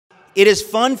It is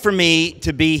fun for me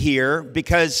to be here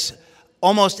because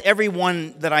almost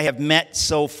everyone that I have met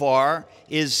so far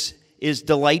is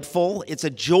delightful. It's a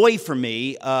joy for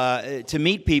me to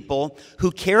meet people who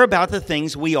care about the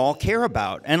things we all care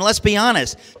about. And let's be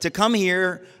honest, to come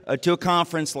here to a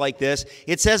conference like this,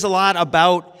 it says a lot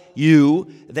about you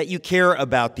that you care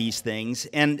about these things.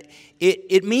 And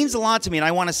it means a lot to me. And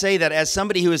I want to say that as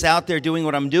somebody who is out there doing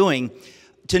what I'm doing,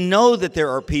 to know that there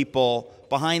are people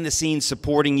behind the scenes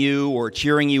supporting you or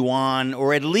cheering you on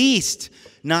or at least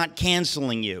not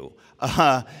canceling you.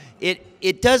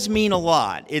 It does mean a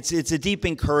lot. It's a deep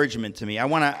encouragement to me. I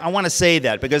want to say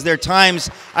that because there are times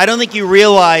I don't think you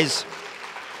realize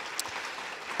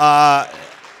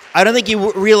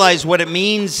what it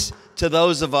means to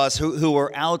those of us who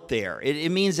are out there. It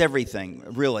means everything,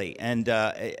 really. And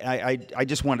I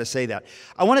just wanted to say that.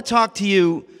 I want to talk to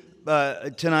you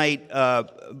tonight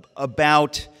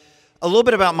about a little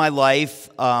bit about my life,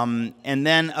 and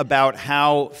then about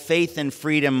how faith and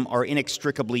freedom are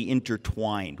inextricably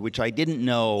intertwined, which I didn't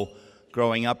know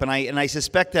growing up. And I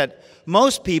suspect that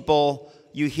most people,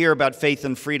 you hear about faith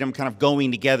and freedom kind of going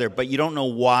together, but you don't know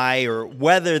why or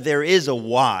whether there is a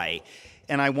why.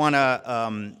 And I want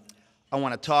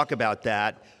to talk about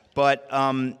that. But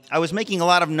I was making a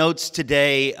lot of notes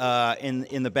today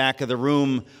in the back of the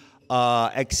room,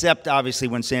 except obviously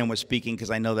when Sam was speaking,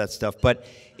 because I know that stuff. But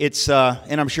it's,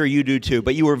 and I'm sure you do too,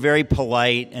 but you were very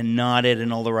polite and nodded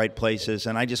in all the right places.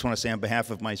 And I just want to say on behalf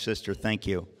of my sister, thank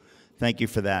you. Thank you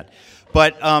for that.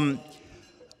 But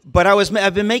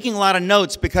I've been making a lot of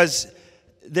notes because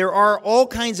there are all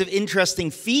kinds of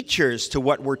interesting features to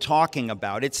what we're talking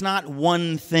about. It's not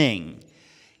one thing.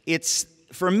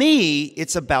 For me,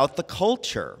 it's about the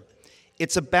culture.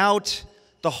 It's about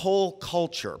the whole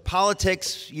culture.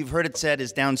 Politics, you've heard it said,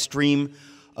 is downstream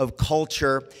of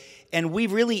culture. And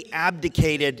we've really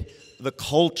abdicated the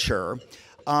culture.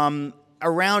 Around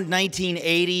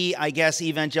 1980, I guess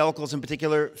evangelicals in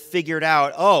particular figured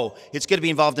out, oh, it's going to be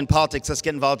involved in politics, let's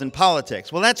get involved in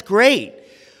politics. Well, that's great,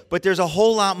 but there's a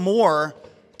whole lot more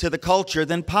to the culture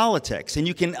than politics. And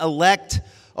you can elect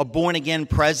a born-again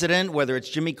president, whether it's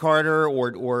Jimmy Carter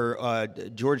or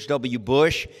George W.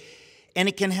 Bush, and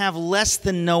it can have less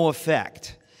than no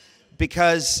effect.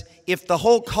 Because if the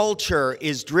whole culture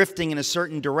is drifting in a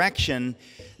certain direction,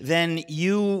 then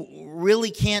you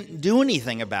really can't do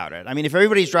anything about it. I mean, if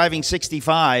everybody's driving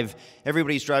 65,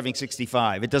 everybody's driving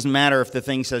 65. It doesn't matter if the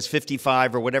thing says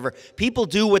 55 or whatever. People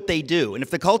do what they do. And if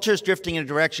the culture is drifting in a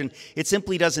direction, it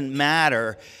simply doesn't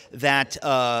matter that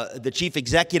the chief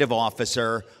executive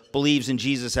officer believes in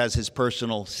Jesus as his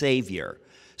personal savior.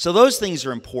 So those things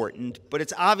are important, but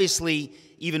it's obviously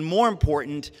even more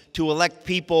important to elect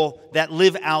people that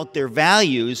live out their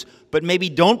values, but maybe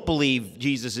don't believe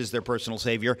Jesus is their personal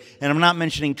savior. And I'm not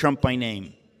mentioning Trump by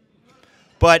name.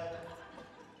 But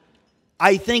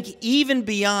I think even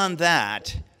beyond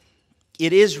that,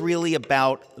 it is really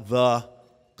about the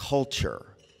culture.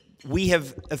 We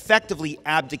have effectively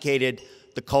abdicated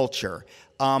the culture.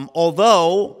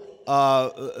 Although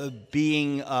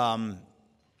being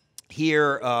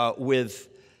here with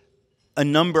a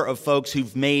number of folks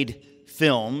who've made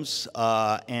films,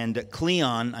 and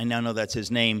Cleon, I now know that's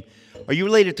his name. Are you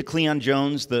related to Cleon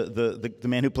Jones, the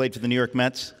man who played for the New York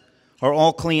Mets? Are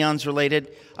all Cleons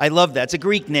related? I love that. It's a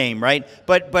Greek name, right?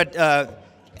 But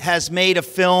has made a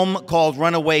film called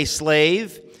Runaway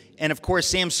Slave. And, of course,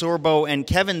 Sam Sorbo and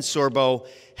Kevin Sorbo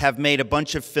have made a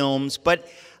bunch of films. But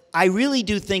I really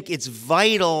do think it's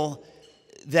vital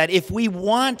that if we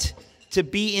want to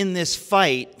be in this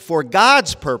fight for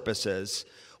God's purposes,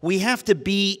 we have to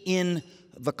be in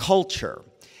the culture.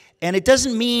 And it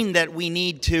doesn't mean that we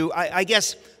need to, I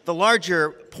guess the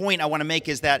larger point I want to make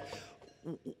is that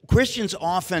Christians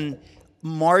often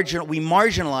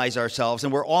marginalize ourselves,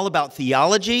 and we're all about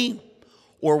theology,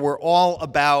 or we're all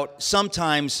about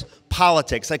sometimes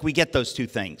politics, like we get those two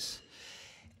things.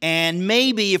 And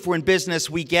maybe if we're in business,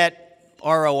 we get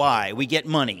ROI, we get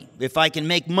money. If I can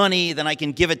make money, then I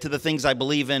can give it to the things I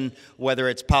believe in, whether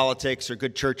it's politics or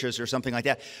good churches or something like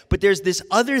that. But there's this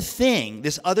other thing,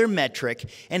 this other metric,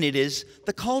 and it is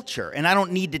the culture. And I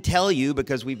don't need to tell you,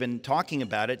 because we've been talking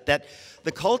about it, that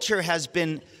the culture has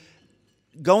been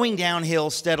going downhill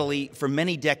steadily for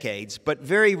many decades, but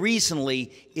very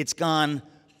recently it's gone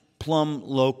plumb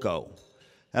loco.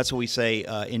 That's what we say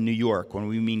in New York when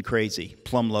we mean crazy,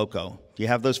 plumb loco. Do you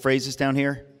have those phrases down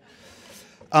here?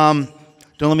 Don't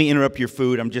let me interrupt your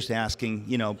food. I'm just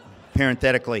asking,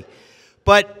 parenthetically.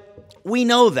 But we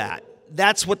know that.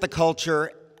 That's what the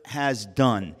culture has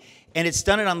done. And it's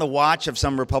done it on the watch of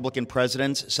some Republican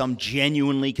presidents, some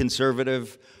genuinely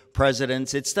conservative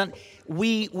presidents. It's done.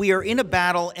 We are in a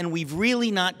battle, and we've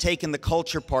really not taken the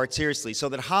culture part seriously. So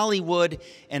that Hollywood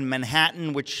and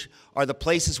Manhattan, which are the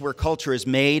places where culture is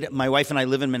made, my wife and I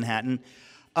live in Manhattan,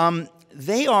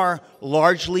 they are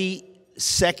largely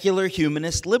secular,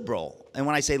 humanist, liberal. And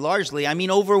when I say largely, I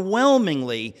mean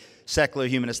overwhelmingly secular,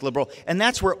 humanist, liberal. And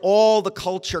that's where all the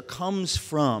culture comes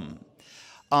from.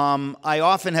 I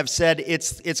often have said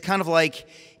it's kind of like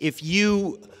if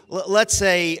you, let's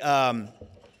say,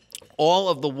 all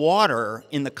of the water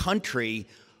in the country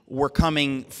were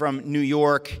coming from New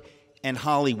York and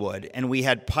Hollywood, and we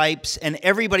had pipes, and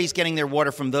everybody's getting their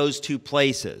water from those two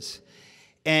places.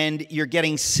 And you're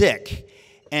getting sick,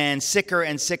 and sicker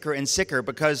and sicker and sicker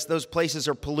because those places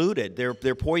are polluted.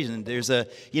 They're poisoned. There's a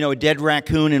dead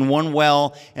raccoon in one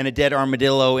well and a dead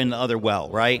armadillo in the other well,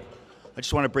 right? I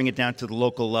just want to bring it down to the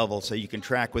local level so you can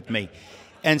track with me.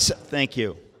 And so, thank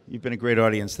you. You've been a great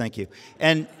audience. Thank you.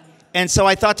 And so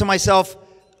I thought to myself,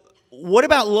 what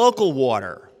about local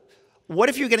water? What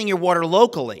if you're getting your water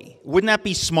locally? Wouldn't that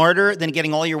be smarter than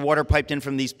getting all your water piped in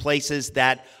from these places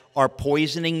that are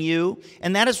poisoning you?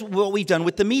 And that is what we've done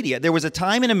with the media. There was a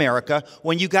time in America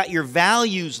when you got your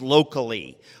values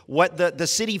locally, what the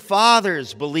city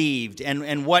fathers believed,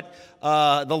 and what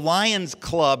the Lions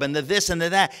Club and the this and the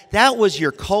that. That was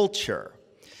your culture.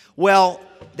 Well,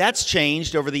 that's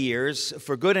changed over the years,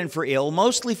 for good and for ill,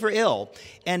 mostly for ill.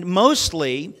 And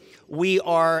mostly, we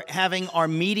are having our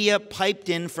media piped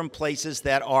in from places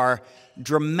that are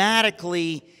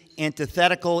dramatically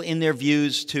antithetical in their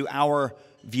views to our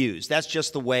views. That's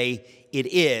just the way it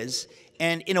is.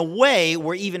 And in a way,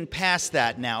 we're even past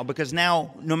that now, because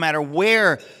now, no matter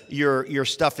where your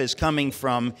stuff is coming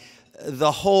from,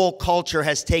 the whole culture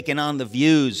has taken on the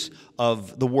views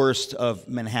of the worst of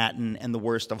Manhattan and the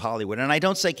worst of Hollywood. And I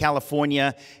don't say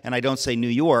California and I don't say New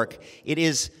York. It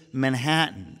is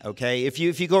Manhattan, okay? If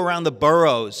you go around the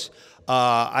boroughs,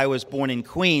 I was born in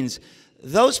Queens,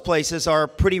 those places are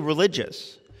pretty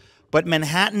religious. But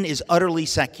Manhattan is utterly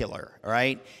secular, all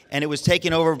right? And it was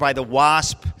taken over by the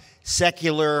WASP,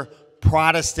 secular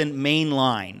Protestant main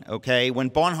line, okay? When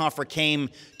Bonhoeffer came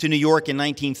to New York in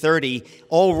 1930,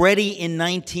 already in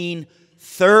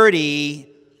 1930,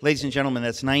 ladies and gentlemen,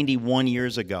 that's 91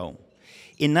 years ago.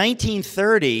 In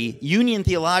 1930, Union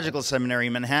Theological Seminary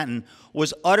in Manhattan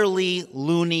was utterly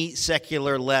loony,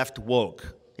 secular, left woke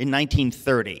in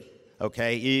 1930.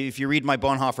 Okay, if you read my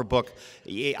Bonhoeffer book,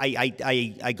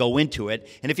 I go into it.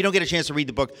 And if you don't get a chance to read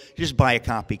the book, just buy a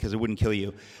copy because it wouldn't kill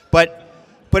you. But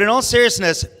in all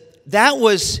seriousness, that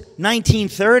was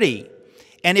 1930.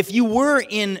 And if you were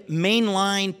in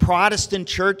mainline Protestant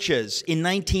churches in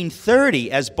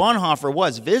 1930, as Bonhoeffer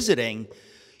was visiting,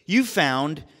 you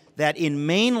found that in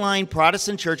mainline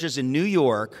Protestant churches in New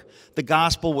York, the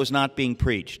gospel was not being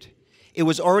preached. It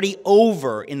was already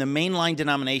over in the mainline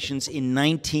denominations in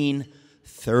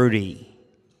 1930.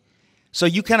 So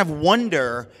you kind of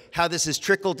wonder how this has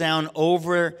trickled down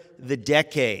over the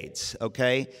decades,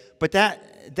 okay? But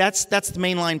that's the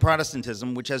mainline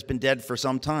Protestantism, which has been dead for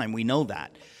some time. We know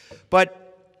that.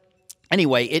 But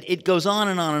anyway, it goes on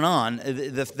and on and on,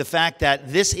 the fact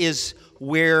that this is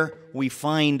where we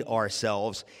find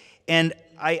ourselves. And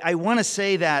I want to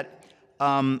say that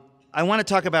I want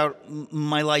to talk about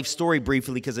my life story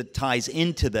briefly because it ties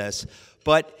into this.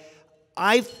 But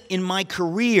in my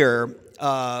career,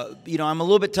 I'm a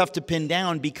little bit tough to pin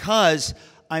down because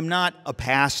I'm not a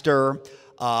pastor.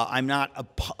 I'm not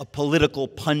a political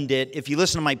pundit. If you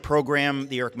listen to my program,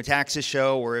 the Metaxas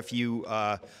Show, or if you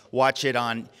watch it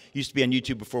on, used to be on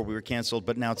YouTube before we were canceled,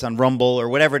 but now it's on Rumble or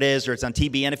whatever it is, or it's on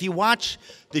TBN. If you watch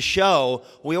the show,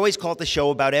 we always call it the show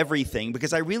about everything,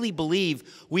 because I really believe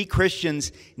we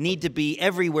Christians need to be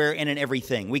everywhere and in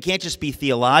everything. We can't just be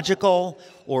theological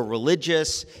or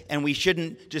religious, and we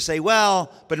shouldn't just say,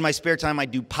 well, but in my spare time I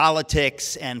do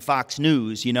politics and Fox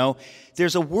News, you know.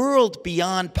 There's a world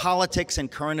beyond politics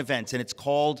and current events, and it's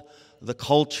called the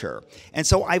culture. And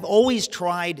so I've always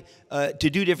tried to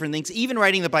do different things, even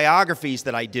writing the biographies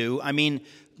that I do. I mean,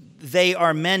 they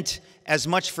are meant as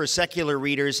much for secular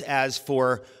readers as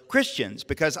for Christians,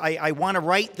 because I want to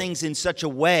write things in such a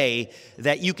way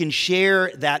that you can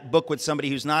share that book with somebody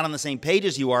who's not on the same page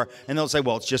as you are, and they'll say,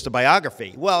 well, it's just a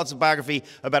biography. Well, it's a biography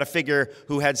about a figure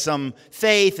who had some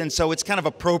faith, and so it's kind of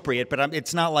appropriate, but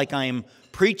it's not like I'm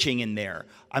preaching in there.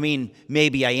 I mean,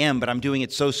 maybe I am, but I'm doing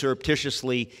it so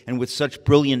surreptitiously and with such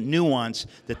brilliant nuance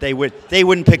that they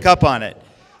wouldn't pick up on it.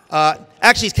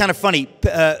 Actually, it's kind of funny.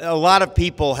 A lot of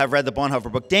people have read the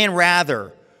Bonhoeffer book. Dan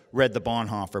Rather read the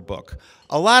Bonhoeffer book.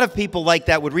 A lot of people like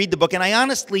that would read the book, and I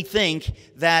honestly think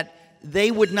that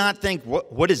they would not think,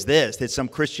 what is this? It's some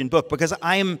Christian book, because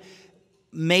I'm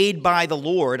made by the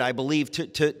Lord, I believe,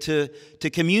 to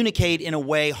communicate in a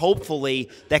way, hopefully,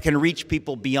 that can reach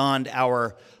people beyond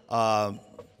our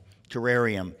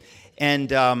terrarium.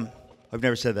 And I've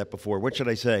never said that before. What should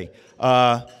I say?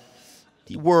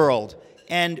 World.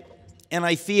 And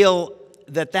I feel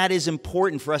that is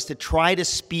important for us to try to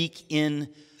speak into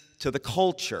the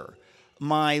culture.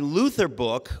 My Luther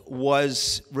book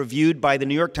was reviewed by the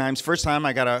New York Times. First time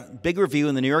I got a big review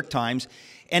in the New York Times.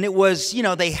 And it was,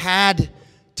 they had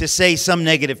to say some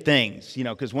negative things,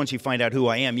 because once you find out who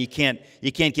I am, you can't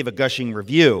give a gushing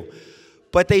review.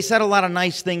 But they said a lot of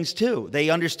nice things, too. They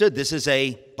understood this is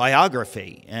a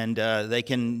biography, and they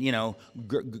can,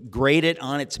 grade it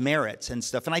on its merits and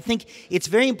stuff. And I think it's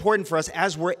very important for us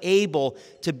as we're able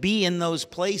to be in those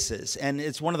places. And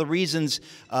it's one of the reasons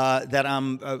that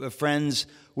I'm friends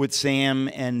with Sam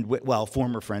and,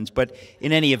 former friends. But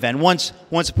in any event, once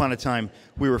upon a time,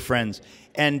 we were friends.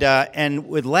 And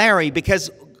with Larry,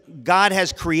 because God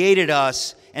has created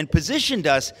us and positioned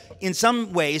us in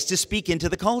some ways to speak into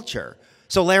the culture.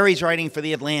 So Larry's writing for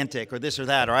The Atlantic or this or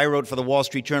that, or I wrote for the Wall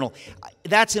Street Journal.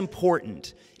 That's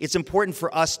important. It's important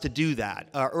for us to do that.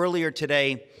 Earlier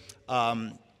today, I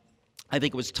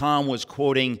think it was Tom was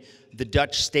quoting the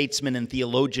Dutch statesman and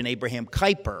theologian Abraham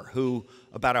Kuyper, who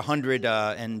about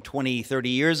 30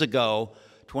 years ago,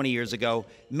 20 years ago,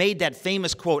 made that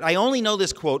famous quote. I only know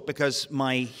this quote because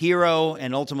my hero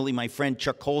and ultimately my friend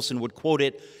Chuck Colson would quote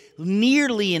it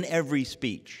nearly in every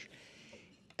speech.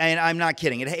 And I'm not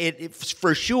kidding. It's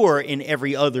for sure in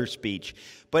every other speech.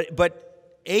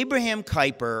 But Abraham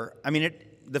Kuyper,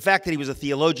 the fact that he was a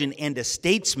theologian and a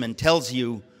statesman tells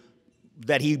you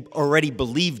that he already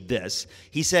believed this.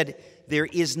 He said, there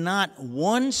is not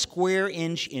 1 square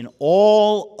inch in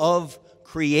all of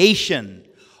creation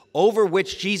over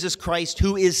which Jesus Christ,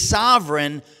 who is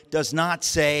sovereign, does not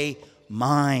say,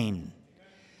 mine.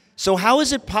 So how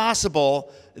is it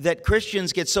possible that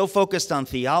Christians get so focused on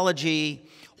theology,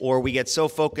 or we get so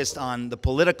focused on the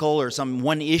political or some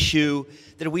one issue,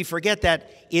 that we forget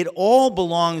that it all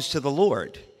belongs to the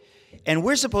Lord? And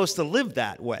we're supposed to live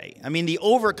that way. The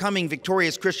overcoming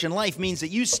victorious Christian life means that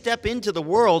you step into the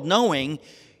world knowing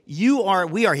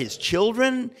we are his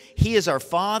children. He is our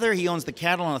father. He owns the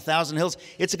cattle on 1,000 hills.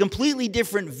 It's a completely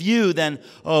different view than,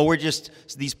 we're just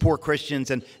these poor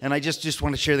Christians, and I just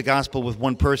want to share the gospel with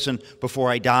one person before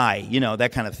I die,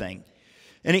 that kind of thing.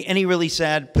 Any really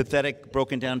sad, pathetic,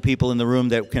 broken down people in the room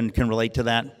that can relate to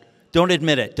that? Don't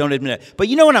admit it. Don't admit it. But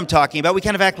you know what I'm talking about. We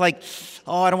kind of act like,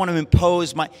 I don't want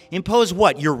to impose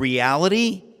what? Your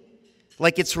reality?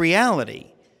 Like it's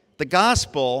reality. The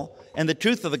gospel and the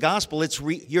truth of the gospel,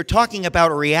 you're talking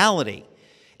about reality.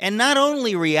 And not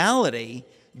only reality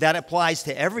that applies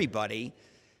to everybody,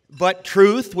 but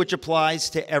truth, which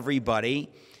applies to everybody.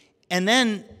 And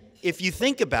then if you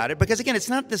think about it, because again, it's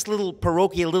not this little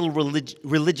parochial, little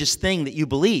religious thing that you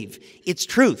believe. It's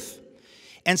truth.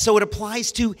 And so it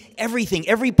applies to everything.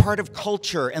 Every part of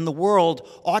culture and the world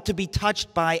ought to be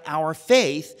touched by our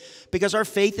faith, because our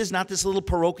faith is not this little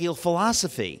parochial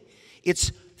philosophy.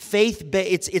 It's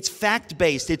faith-based, it's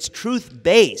fact-based, it's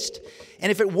truth-based.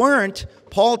 And if it weren't,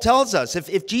 Paul tells us,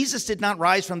 if Jesus did not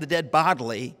rise from the dead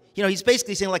bodily, he's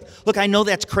basically saying, look, I know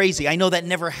that's crazy. I know that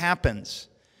never happens.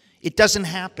 It doesn't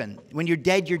happen. When you're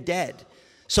dead, you're dead.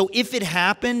 So if it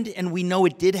happened, and we know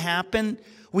it did happen,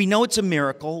 we know it's a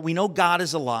miracle, we know God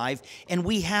is alive, and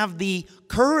we have the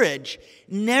courage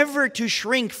never to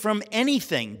shrink from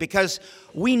anything, because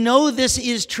we know this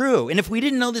is true. And if we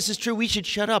didn't know this is true, we should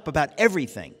shut up about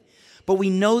everything. But we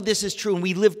know this is true, and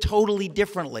we live totally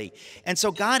differently. And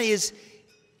so God is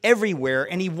everywhere,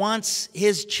 and he wants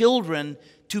his children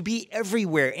to be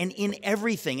everywhere and in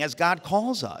everything as God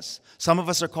calls us. Some of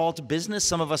us are called to business.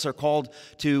 Some of us are called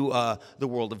to the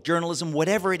world of journalism.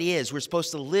 Whatever it is, we're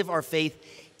supposed to live our faith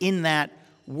in that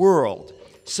world.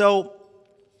 So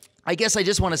I guess I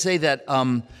just want to say that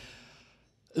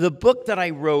the book that I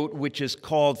wrote, which is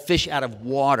called Fish Out of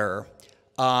Water,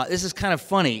 this is kind of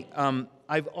funny.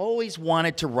 I've always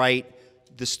wanted to write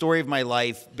the story of my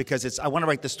life because I want to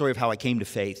write the story of how I came to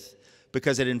faith,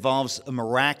 because it involves a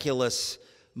miraculous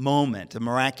moment, a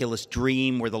miraculous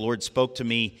dream where the Lord spoke to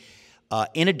me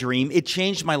in a dream. It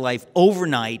changed my life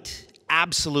overnight,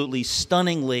 absolutely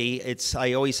stunningly.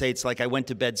 I always say it's like I went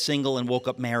to bed single and woke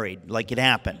up married, like it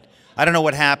happened. I don't know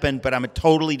what happened, but I'm a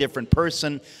totally different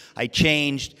person. I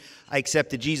changed. I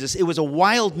accepted Jesus. It was a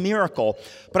wild miracle,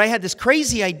 but I had this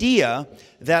crazy idea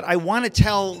that I want to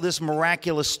tell this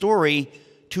miraculous story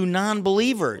to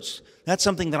non-believers. That's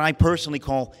something that I personally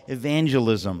call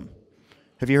evangelism.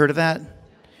 Have you heard of that?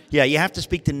 Yeah, you have to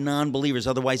speak to non-believers,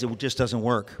 otherwise it just doesn't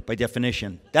work by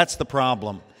definition. That's the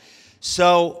problem.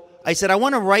 So I said, I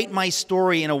want to write my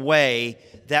story in a way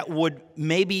that would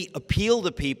maybe appeal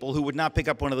to people who would not pick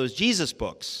up one of those Jesus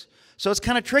books. So it's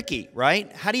kind of tricky,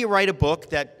 right? How do you write a book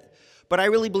that... But I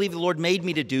really believe the Lord made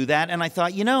me to do that, and I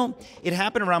thought, it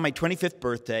happened around my 25th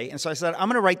birthday, and so I said, I'm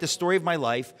going to write the story of my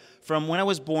life from when I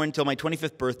was born till my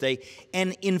 25th birthday,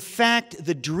 and in fact,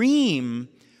 the dream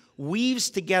weaves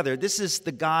together, this is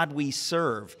the God we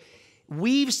serve,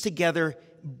 weaves together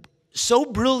so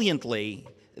brilliantly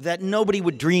that nobody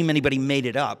would dream anybody made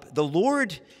it up. The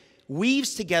Lord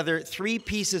weaves together 3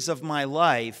 pieces of my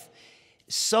life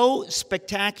so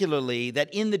spectacularly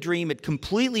that in the dream it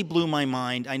completely blew my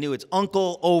mind. I knew it's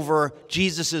uncle over,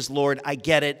 Jesus is Lord, I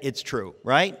get it, it's true,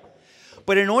 right?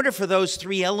 But in order for those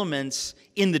 3 elements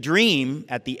in the dream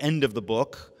at the end of the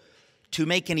book to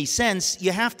make any sense,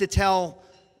 you have to tell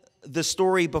the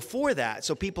story before that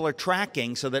so people are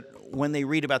tracking so that when they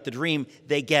read about the dream,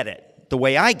 they get it the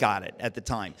way I got it at the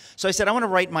time. So I said, I want to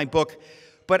write my book,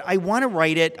 but I want to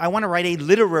write a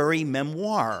literary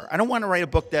memoir. I don't want to write a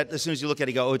book that as soon as you look at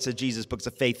it, you go, oh, it's a Jesus book, it's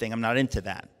a faith thing. I'm not into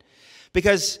that.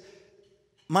 Because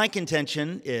my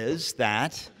contention is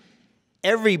that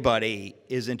everybody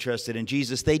is interested in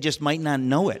Jesus. They just might not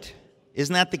know it.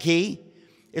 Isn't that the key?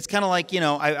 It's kind of like,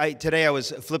 today I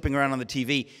was flipping around on the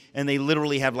TV, and they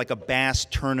literally have like a bass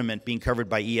tournament being covered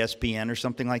by ESPN or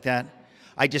something like that.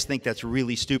 I just think that's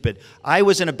really stupid. I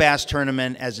was in a bass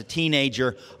tournament as a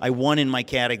teenager. I won in my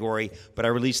category, but I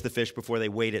released the fish before they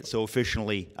weighed it, so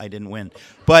officially I didn't win.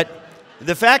 But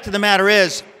the fact of the matter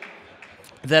is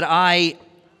that I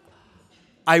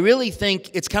really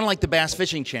think it's kind of like the Bass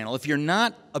Fishing Channel. If you're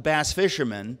not a bass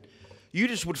fisherman, you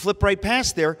just would flip right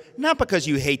past there, not because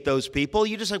you hate those people.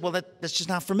 You're just like, well, that's just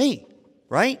not for me,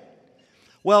 right?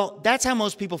 Well, that's how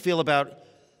most people feel about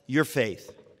your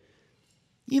faith.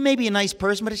 You may be a nice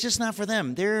person, but it's just not for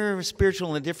them. They're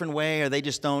spiritual in a different way, or they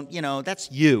just don't,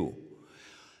 that's you.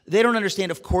 They don't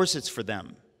understand, of course it's for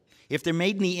them. If they're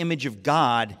made in the image of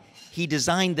God, He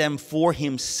designed them for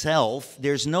Himself.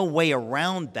 There's no way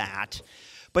around that.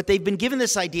 But they've been given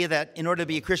this idea that in order to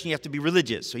be a Christian, you have to be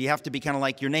religious, or you have to be kind of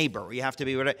like your neighbor, or you have to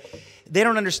be whatever. They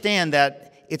don't understand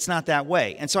that it's not that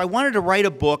way. And so I wanted to write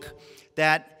a book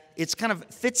that it's kind of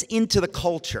fits into the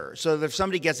culture, so that if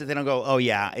somebody gets it, they don't go, oh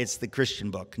yeah, it's the Christian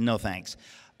book. No thanks.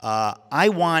 I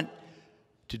want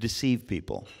to deceive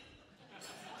people.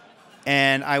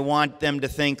 And I want them to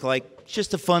think like, it's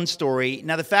just a fun story.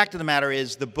 Now, the fact of the matter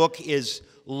is the book is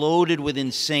loaded with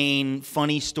insane,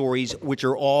 funny stories, which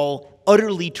are all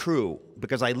utterly true,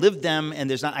 because I lived them,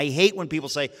 and I hate when people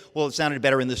say, well, it sounded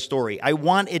better in this story. I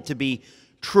want it to be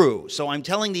true. So I'm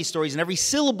telling these stories, and every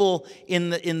syllable in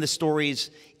the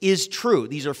stories is true.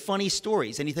 These are funny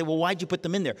stories. And you think, well, why'd you put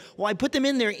them in there? Well, I put them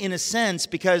in there in a sense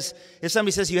because if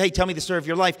somebody says to you, hey, tell me the story of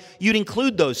your life, you'd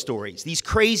include those stories, these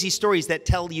crazy stories that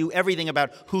tell you everything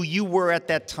about who you were at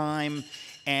that time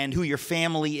and who your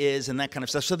family is and that kind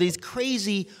of stuff. So these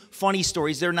crazy, funny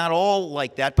stories, they're not all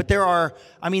like that, but there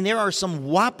are some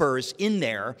whoppers in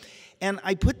there. And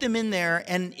I put them in there,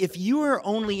 and if you are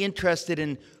only interested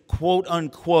in quote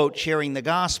unquote sharing the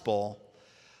gospel,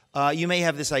 you may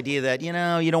have this idea that you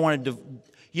don't want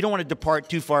to depart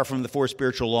too far from the 4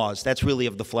 spiritual laws. That's really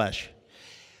of the flesh.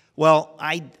 Well,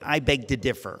 I beg to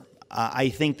differ. I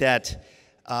think that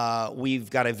we've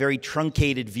got a very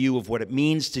truncated view of what it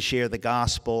means to share the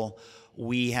gospel.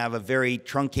 We have a very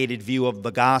truncated view of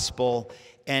the gospel,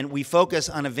 and we focus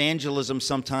on evangelism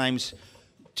sometimes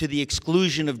to the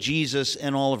exclusion of Jesus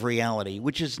and all of reality,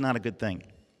 which is not a good thing.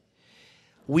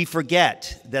 We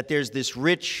forget that there's this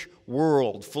rich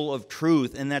world full of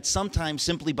truth, and that sometimes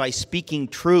simply by speaking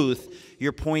truth,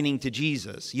 you're pointing to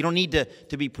Jesus. You don't need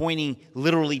to be pointing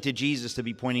literally to Jesus to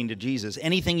be pointing to Jesus.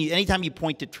 Anytime you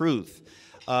point to truth,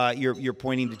 you're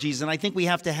pointing to Jesus. And I think we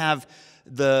have to have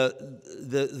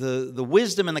the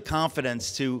wisdom and the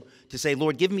confidence to say,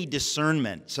 Lord, give me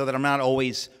discernment so that I'm not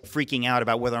always freaking out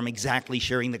about whether I'm exactly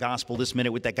sharing the gospel this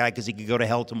minute with that guy because he could go to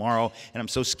hell tomorrow and I'm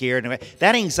so scared.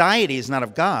 That anxiety is not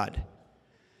of God.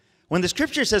 When the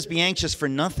scripture says be anxious for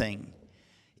nothing,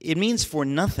 it means for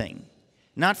nothing.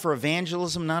 Not for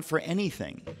evangelism, not for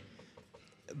anything.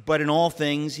 But in all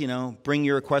things, bring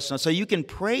your requests on. So you can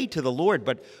pray to the Lord,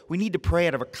 but we need to pray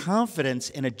out of a confidence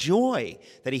and a joy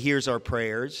that He hears our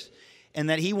prayers and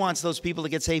that He wants those people to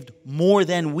get saved more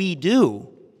than we do.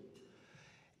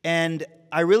 And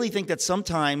I really think that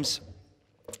sometimes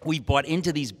we've bought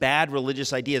into these bad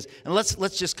religious ideas. And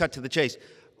let's just cut to the chase.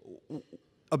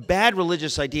 A bad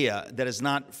religious idea that is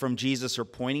not from Jesus or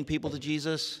pointing people to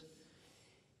Jesus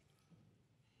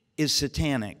is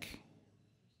satanic.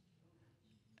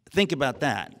 Think about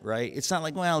that, right? It's not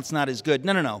like, well, it's not as good.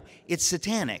 No. It's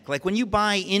satanic. Like when you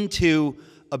buy into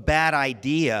a bad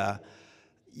idea,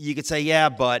 you could say, yeah,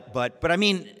 but I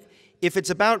mean, if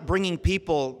it's about bringing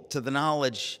people to the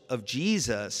knowledge of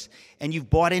Jesus and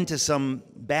you've bought into some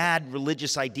bad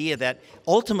religious idea that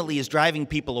ultimately is driving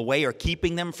people away or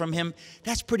keeping them from him,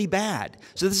 that's pretty bad.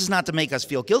 So this is not to make us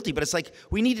feel guilty, but it's like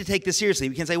we need to take this seriously.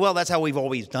 We can say, well, that's how we've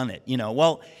always done it.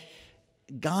 Well,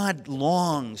 God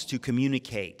longs to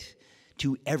communicate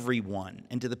to everyone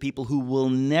and to the people who will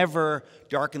never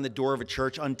darken the door of a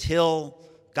church until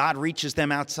God reaches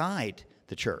them outside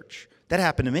the church. That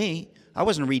happened to me. I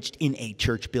wasn't reached in a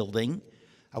church building.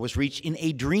 I was reached in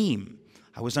a dream.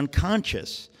 I was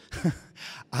unconscious.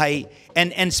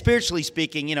 And spiritually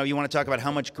speaking, you want to talk about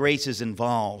how much grace is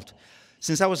involved.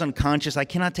 Since I was unconscious, I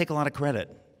cannot take a lot of credit.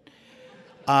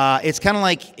 It's kind of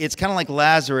like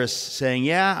Lazarus saying,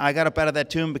 "Yeah, I got up out of that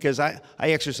tomb because I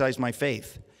exercised my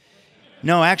faith."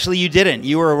 No, actually, you didn't.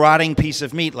 You were a rotting piece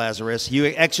of meat, Lazarus. You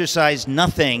exercised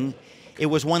nothing. It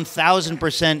was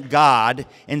 1,000% God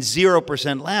and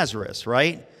 0% Lazarus,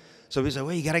 right? So we say,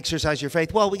 well, you got to exercise your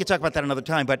faith. Well, we could talk about that another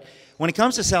time. But when it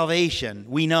comes to salvation,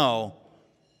 we know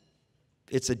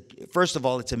first of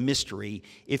all, it's a mystery.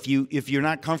 If you're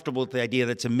not comfortable with the idea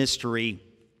that it's a mystery,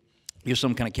 you're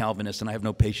some kind of Calvinist, and I have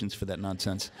no patience for that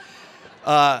nonsense.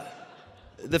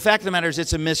 The fact of the matter is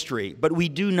it's a mystery, but we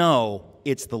do know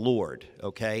it's the Lord,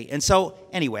 okay? And so,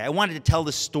 anyway, I wanted to tell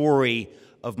the story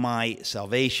of my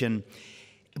salvation,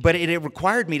 but it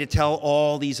required me to tell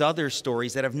all these other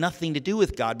stories that have nothing to do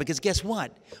with God, because guess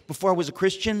what? Before I was a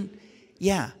Christian,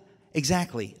 yeah,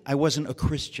 exactly, I wasn't a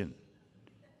Christian,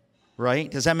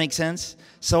 right? Does that make sense?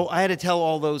 So I had to tell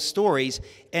all those stories,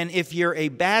 and if you're a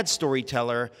bad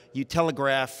storyteller, you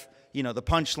telegraph the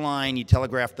punchline, you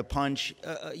telegraph the punch.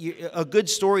 A good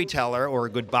storyteller or a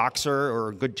good boxer or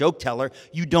a good joke teller,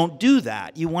 you don't do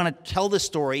that. You want to tell the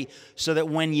story so that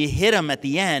when you hit them at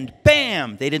the end,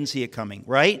 bam, they didn't see it coming,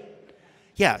 right?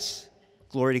 Yes,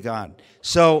 glory to God.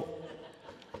 So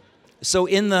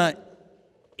in the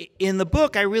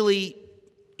book,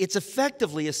 it's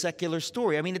effectively a secular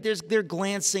story. I mean, they're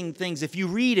glancing things. If you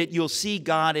read it, you'll see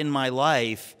God in my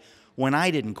life when I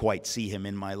didn't quite see him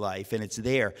in my life, and it's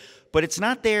there. But it's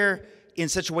not there in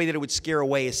such a way that it would scare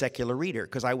away a secular reader,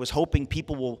 because I was hoping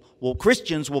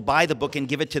Christians will buy the book and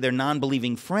give it to their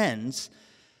non-believing friends,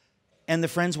 and the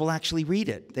friends will actually read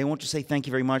it. They won't just say thank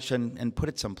you very much and put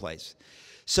it someplace.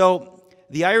 So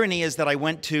the irony is that I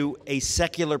went to a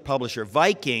secular publisher.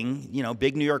 Viking,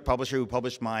 big New York publisher who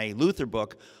published my Luther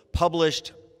book,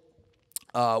 published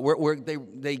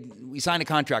we signed a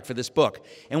contract for this book.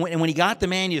 And when he got the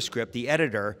manuscript, the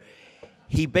editor,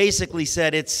 he basically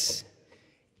said, it's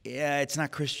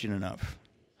not Christian enough.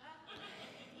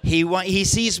 He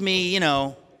sees me,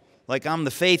 like I'm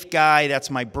the faith guy, that's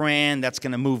my brand, that's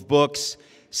going to move books.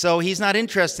 So he's not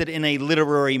interested in a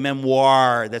literary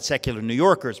memoir that secular New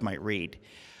Yorkers might read.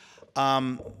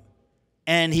 And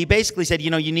he basically said,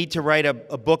 you need to write a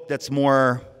book that's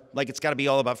more, like it's got to be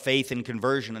all about faith and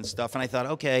conversion and stuff. And I thought,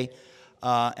 okay.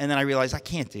 And then I realized, I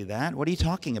can't do that. What are you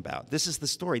talking about? This is the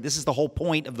story. This is the whole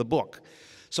point of the book.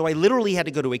 So I literally had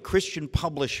to go to a Christian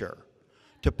publisher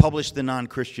to publish the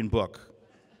non-Christian book.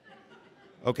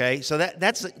 Okay? So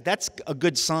that's a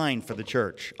good sign for the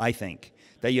church, I think,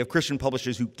 that you have Christian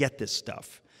publishers who get this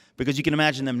stuff. Because you can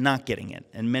imagine them not getting it,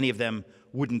 and many of them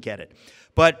wouldn't get it.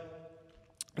 But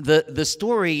the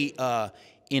story,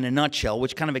 in a nutshell,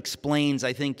 which kind of explains,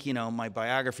 I think, my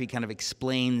biography kind of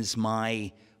explains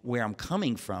where I'm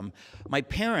coming from. My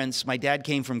dad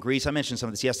came from Greece. I mentioned some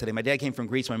of this yesterday. My dad came from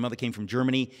Greece. My mother came from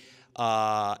Germany.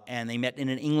 And they met in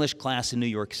an English class in New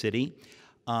York City.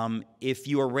 If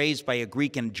you are raised by a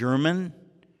Greek and German,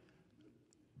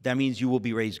 that means you will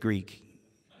be raised Greek.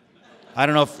 I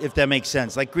don't know if that makes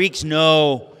sense. Like, Greeks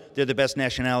know they're the best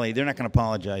nationality. They're not going to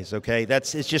apologize, okay?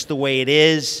 It's just the way it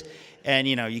is. And,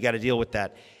 you got to deal with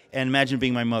that. And imagine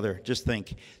being my mother. Just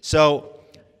think. So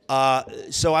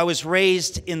I was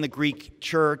raised in the Greek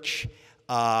church,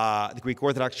 the Greek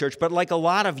Orthodox Church. But like a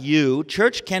lot of you,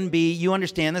 church can be, you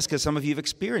understand this because some of you have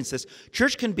experienced this,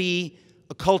 church can be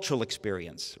a cultural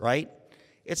experience, right?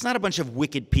 It's not a bunch of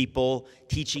wicked people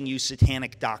teaching you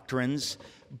satanic doctrines,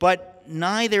 but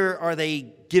neither are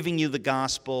they giving you the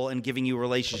gospel and giving you a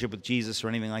relationship with Jesus or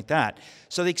anything like that.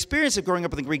 So the experience of growing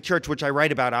up in the Greek church, which I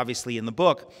write about obviously in the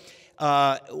book,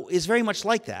 is very much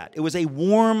like that. It was a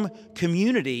warm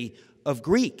community of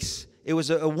Greeks. It was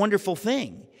a wonderful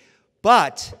thing.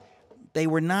 But they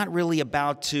were not really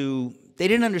they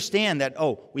didn't understand that,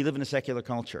 we live in a secular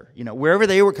culture. Wherever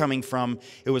they were coming from,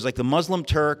 it was like the Muslim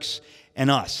Turks and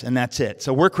us, and that's it.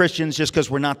 So we're Christians just because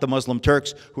we're not the Muslim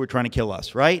Turks who are trying to kill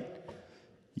us, right?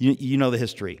 You know the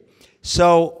history.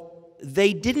 So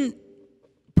they didn't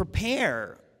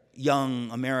prepare young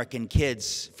American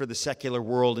kids for the secular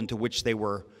world into which they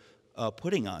were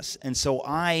putting us. And so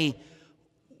I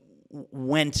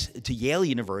went to Yale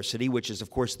University, which is,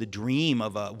 of course, the dream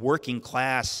of a working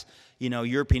class,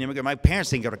 European immigrant. My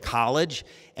parents didn't go to college,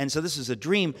 and so this is a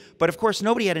dream. But, of course,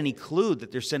 nobody had any clue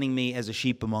that they're sending me as a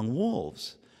sheep among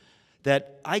wolves.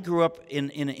 That I grew up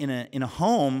in a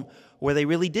home where they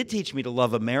really did teach me to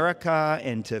love America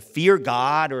and to fear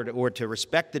God or to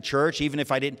respect the church, even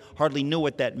if I didn't hardly knew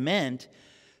what that meant.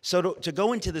 So to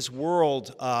go into this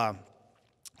world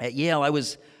at Yale, I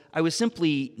was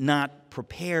simply not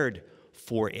prepared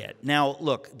for it. Now,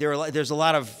 look, there's a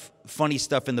lot of funny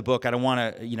stuff in the book. I don't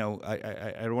want to,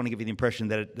 I don't want to give you the impression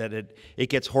that it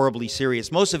gets horribly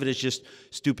serious. Most of it is just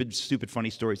stupid,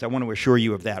 funny stories. I want to assure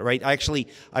you of that, right?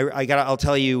 I'll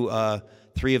tell you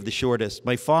three of the shortest.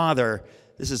 My father,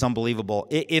 this is unbelievable.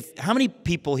 How many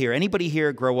people here, anybody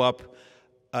here grow up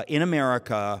in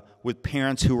America with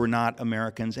parents who were not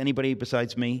Americans? Anybody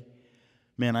besides me?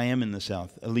 Man, I am in the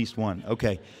South, at least one.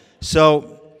 Okay.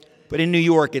 So, but in New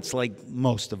York, it's like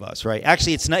most of us, right?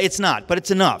 Actually, it's not, but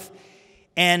it's enough.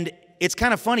 And it's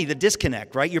kind of funny, the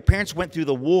disconnect, right? Your parents went through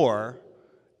the war,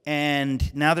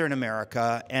 and now they're in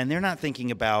America, and they're not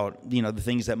thinking about, the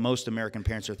things that most American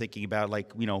parents are thinking about,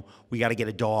 like, we got to get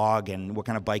a dog and what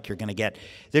kind of bike you're going to get.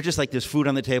 They're just like, there's food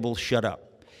on the table, shut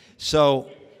up. So,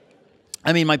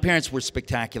 I mean, my parents were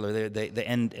spectacular.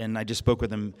 And I just spoke with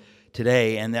them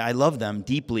today, and I love them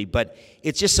deeply, but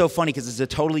it's just so funny because it's a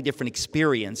totally different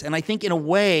experience. And I think in a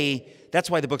way, that's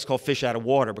why the book's called Fish Out of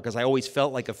Water, because I always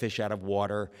felt like a fish out of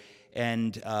water.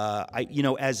 And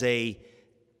as a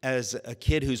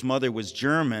kid whose mother was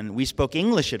German, we spoke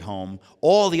English at home.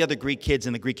 All the other Greek kids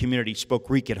in the Greek community spoke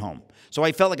Greek at home. So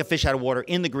I felt like a fish out of water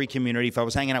in the Greek community. If I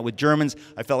was hanging out with Germans,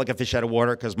 I felt like a fish out of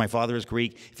water because my father is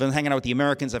Greek. If I was hanging out with the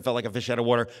Americans, I felt like a fish out of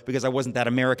water because I wasn't that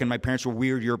American. My parents were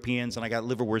weird Europeans, and I got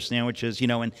liverwurst sandwiches,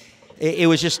 and it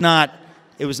was just not,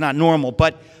 it was not normal.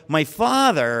 But my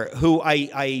father, who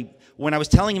when I was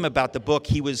telling him about the book,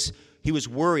 he was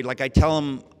worried. Like I tell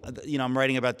him, I'm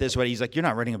writing about this, but he's like, you're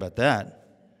not writing about that.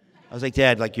 I was like,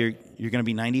 Dad, like you're going to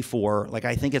be 94. Like,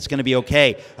 I think it's going to be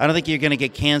okay. I don't think you're going to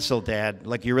get canceled, Dad.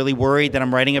 Like, you're really worried that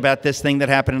I'm writing about this thing that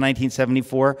happened in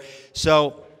 1974.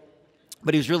 So,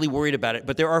 but he was really worried about it.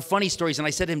 But there are funny stories. And I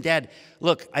said to him, Dad,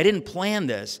 look, I didn't plan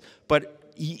this,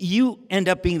 but you end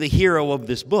up being the hero of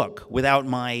this book without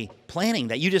my planning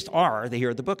that. You just are the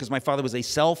hero of the book, because my father was a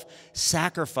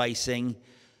self-sacrificing,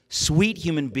 sweet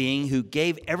human being who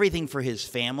gave everything for his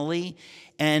family.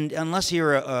 And unless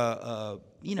you're a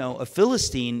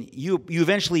Philistine, you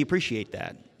eventually appreciate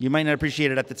that. You might not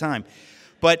appreciate it at the time.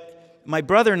 But my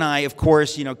brother and I, of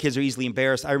course, kids are easily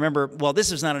embarrassed. I remember, well,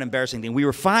 this was not an embarrassing thing.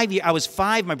 I was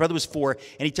 5, my brother was 4,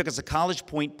 and he took us to College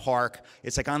Point Park.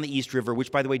 It's like on the East River,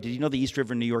 which, by the way, did you know the East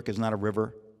River in New York is not a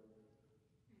river?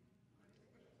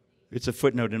 It's a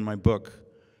footnote in my book.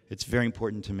 It's very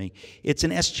important to me. It's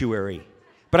an estuary.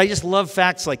 But I just love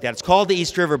facts like that. It's called the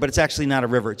East River, but it's actually not a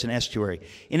river. It's an estuary.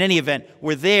 In any event,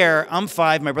 we're there. I'm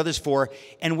 5, my brother's 4,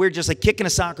 and we're just like kicking a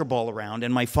soccer ball around.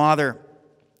 And my father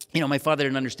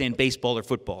didn't understand baseball or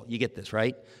football. You get this,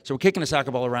 right? So we're kicking a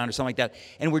soccer ball around or something like that,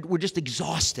 and we're just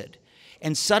exhausted.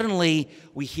 And suddenly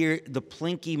we hear the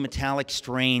plinky metallic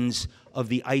strains of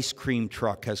the ice cream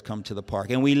truck has come to the park.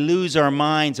 And we lose our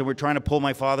minds, and we're trying to pull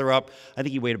my father up. I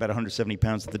think he weighed about 170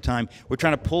 pounds at the time. We're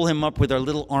trying to pull him up with our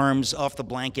little arms off the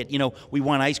blanket. We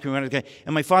want ice cream. And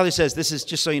my father says, this is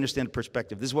just so you understand the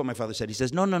perspective. This is what my father said. He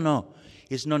says, no.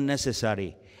 It's not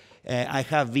necessary. I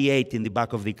have V8 in the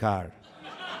back of the car.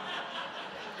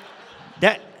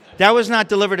 That was not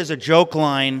delivered as a joke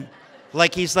line.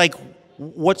 Like he's like,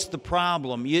 what's the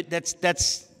problem?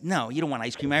 No, you don't want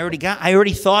ice cream. I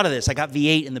already thought of this. I got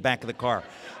V8 in the back of the car.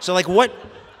 So like what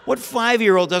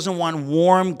 5-year-old doesn't want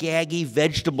warm, gaggy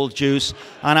vegetable juice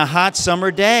on a hot summer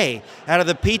day out of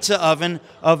the pizza oven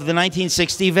of the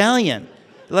 1960 Valiant?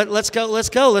 Let's go.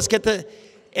 Let's get the...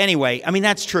 Anyway, I mean,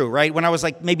 that's true, right? When I was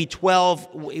like maybe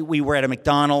 12, we were at a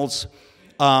McDonald's,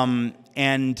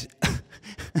 and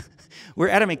we're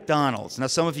at a McDonald's. Now,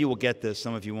 some of you will get this,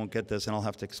 some of you won't get this, and I'll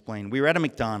have to explain. We were at a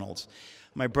McDonald's.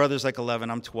 My brother's like 11,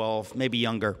 I'm 12, maybe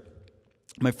younger.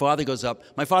 My father goes up.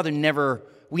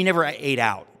 We never ate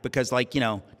out because,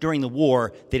 during the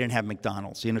war, they didn't have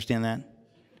McDonald's. You understand that?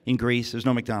 In Greece, there's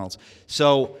no McDonald's.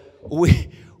 So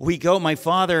we go, my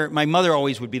mother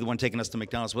always would be the one taking us to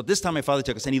McDonald's. But this time my father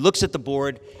took us, and he looks at the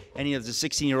board, and there's a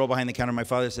 16-year-old behind the counter. My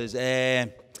father says,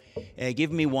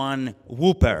 give me one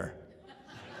Whopper.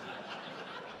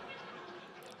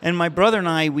 And my brother and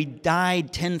I, we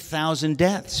died 10,000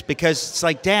 deaths because it's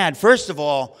like, Dad, first of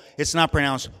all, it's not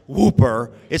pronounced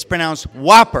whooper, it's pronounced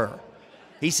whopper.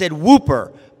 He said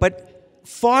whooper. But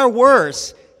far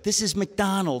worse, this is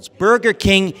McDonald's. Burger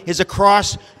King is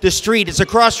across the street. It's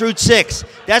across Route 6.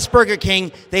 That's Burger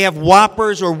King. They have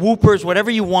Whoppers or Whoopers, whatever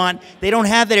you want. They don't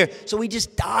have that here. So we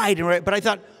just died. But I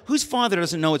thought, whose father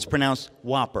doesn't know it's pronounced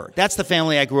Whopper? That's the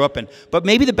family I grew up in. But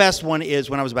maybe the best one is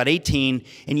when I was about 18,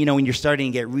 and when you're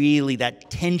starting to get really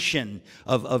that tension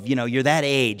of you're that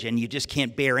age and you just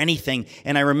can't bear anything.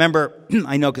 And I remember,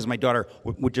 I know because my daughter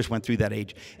just went through that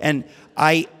age. And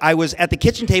I was at the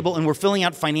kitchen table and we're filling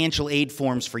out financial aid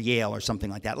forms for Yale or something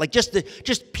like that. Like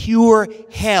just pure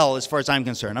hell as far as I'm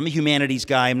concerned. I'm a humanities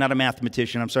guy. I'm not a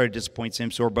mathematician. I'm sorry to disappoint Sam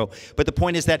Sorbo. But the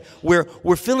point is that we're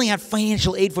filling out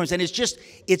financial aid forms and it's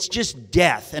just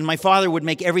death. And my father would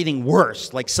make everything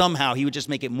worse. Like somehow he would just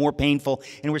make it more painful.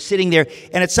 And we're sitting there.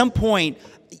 And at some point,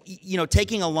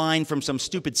 taking a line from some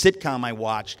stupid sitcom I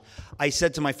watched, I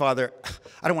said to my father,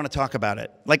 I don't want to talk about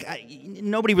it. Like,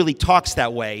 nobody really talks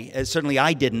that way. Certainly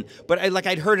I didn't. But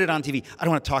I'd heard it on TV. I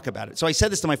don't want to talk about it. So I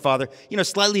said this to my father,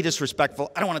 slightly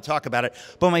disrespectful. I don't want to talk about it.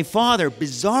 But my father,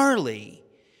 bizarrely,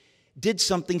 did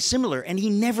something similar. And he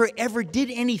never, ever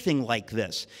did anything like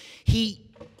this.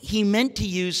 He meant to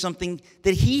use something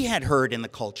that he had heard in the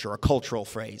culture, a cultural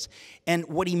phrase. And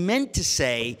what he meant to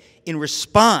say in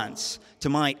response to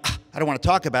my, I don't want to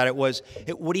talk about it, was,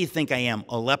 what do you think I am,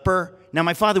 a leper? Now,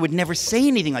 my father would never say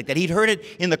anything like that. He'd heard it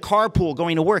in the carpool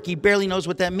going to work. He barely knows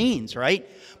what that means, right?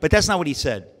 But that's not what he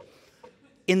said.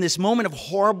 In this moment of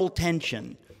horrible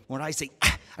tension, when I say,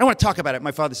 I don't want to talk about it,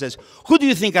 my father says, who do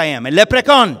you think I am, a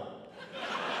leprechaun?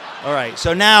 All right,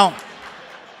 so now,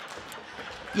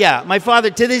 yeah, my father,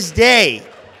 to this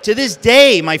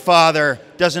day, my father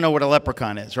doesn't know what a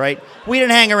leprechaun is, right? We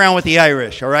didn't hang around with the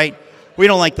Irish, all right? We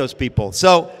don't like those people.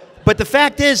 So, but the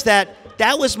fact is that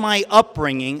was my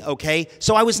upbringing, okay?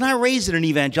 So I was not raised in an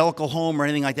evangelical home or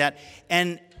anything like that.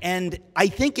 And I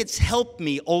think it's helped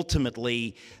me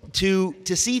ultimately to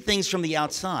see things from the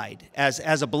outside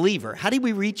as a believer. How do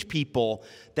we reach people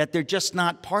that they're just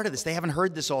not part of this? They haven't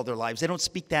heard this all their lives. They don't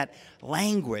speak that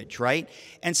language, right?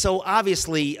 And so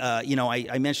obviously,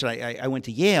 I mentioned I went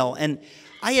to Yale, and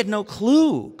I had no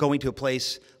clue going to a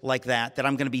place like that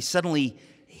I'm going to be suddenly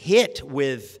hit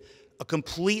with a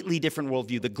completely different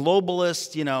worldview. The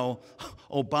globalist,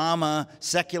 Obama,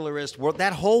 secularist world,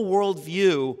 that whole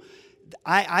worldview,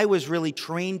 I was really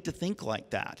trained to think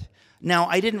like that. Now,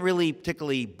 I didn't really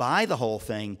particularly buy the whole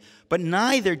thing, but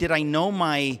neither did I know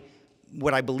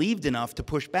what I believed enough to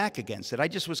push back against it. I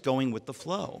just was going with the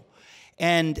flow.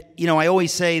 And, I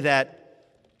always say that,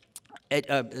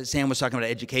 Sam was talking about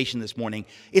education this morning,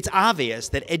 it's obvious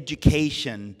that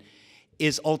education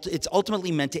it's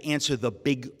ultimately meant to answer the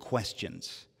big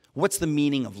questions. What's the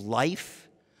meaning of life?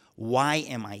 Why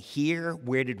am I here?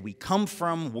 Where did we come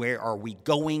from? Where are we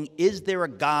going? Is there a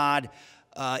God?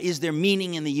 Is there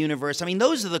meaning in the universe? I mean,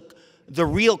 those are the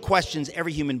real questions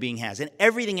every human being has, and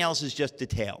everything else is just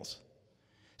details.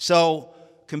 So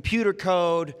computer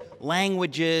code,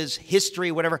 languages,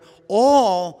 history, whatever,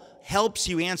 all helps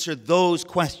you answer those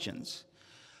questions.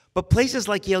 But places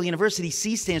like Yale University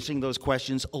ceased answering those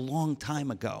questions a long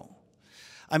time ago.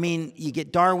 I mean, you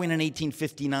get Darwin in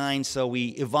 1859, so we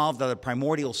evolved out of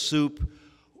primordial soup.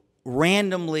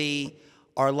 Randomly,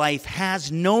 our life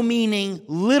has no meaning,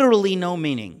 literally no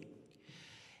meaning.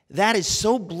 That is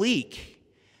so bleak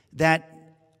that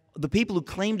the people who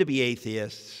claim to be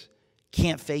atheists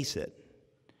can't face it.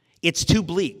 It's too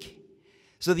bleak.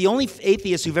 So the only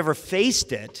atheists who've ever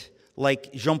faced it,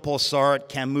 like Jean-Paul Sartre,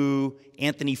 Camus,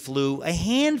 Anthony Flew, a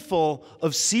handful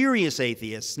of serious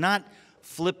atheists, not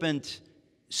flippant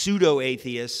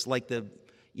pseudo-atheists like the,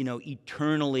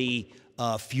 eternally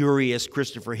furious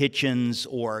Christopher Hitchens,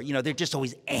 or, they're just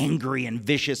always angry and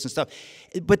vicious and stuff.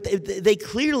 But they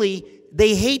clearly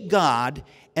hate God,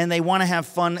 and they want to have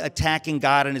fun attacking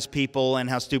God and his people and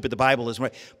how stupid the Bible is.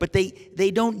 But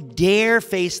they don't dare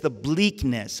face the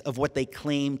bleakness of what they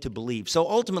claim to believe. So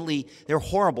ultimately, they're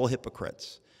horrible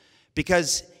hypocrites.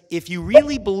 Because if you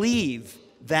really believe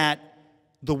that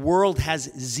the world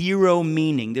has zero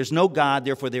meaning, there's no God,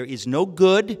 therefore there is no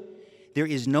good, there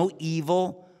is no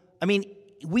evil. I mean,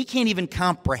 we can't even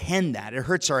comprehend that. It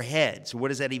hurts our heads. What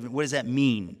does that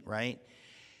mean, right?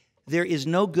 There is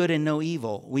no good and no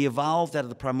evil. We evolved out of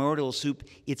the primordial soup.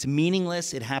 It's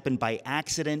meaningless. It happened by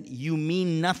accident. You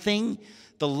mean nothing.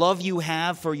 The love you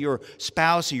have for your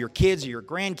spouse or your kids or your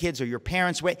grandkids or your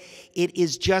parents, it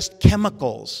is just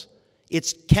chemicals.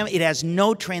 It has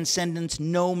no transcendence,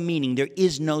 no meaning. There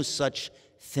is no such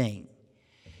thing.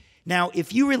 Now,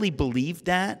 if you really believed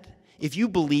that, if you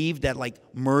believe that like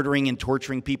murdering and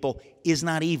torturing people is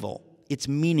not evil, it's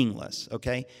meaningless,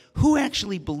 okay? Who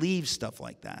actually believes stuff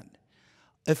like that?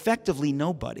 Effectively,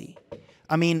 nobody.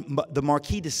 I mean, the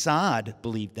Marquis de Sade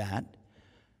believed that.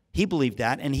 He believed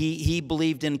that, and he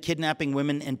believed in kidnapping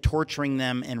women and torturing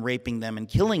them and raping them and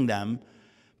killing them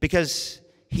because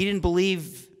he didn't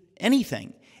believe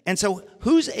anything. And so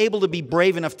who's able to be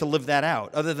brave enough to live that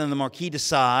out other than the Marquis de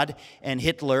Sade and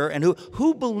Hitler? And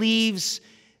who believes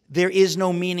there is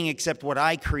no meaning except what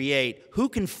I create? Who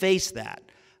can face that?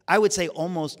 I would say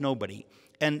almost nobody.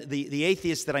 And the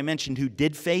atheists that I mentioned who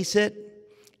did face it,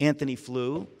 Anthony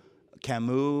Flew,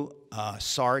 Camus,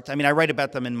 Sartre. I mean, I write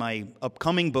about them in my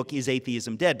upcoming book, Is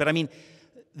Atheism Dead? But I mean,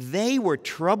 they were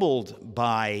troubled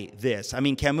by this. I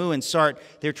mean, Camus and Sartre,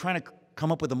 they're trying to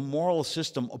come up with a moral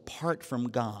system apart from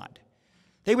God.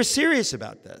 They were serious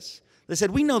about this. They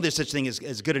said, we know there's such thing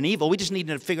as good and evil. We just need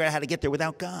to figure out how to get there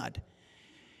without God.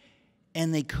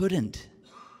 And they couldn't.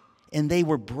 And they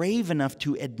were brave enough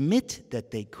to admit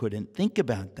that they couldn't. Think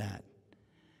about that.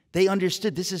 They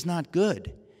understood this is not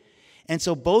good. And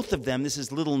so both of them, this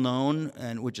is little known,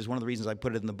 and which is one of the reasons I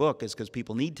put it in the book, is because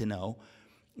people need to know,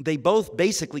 they both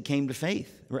basically came to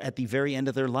faith at the very end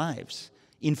of their lives,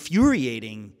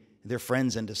 infuriating their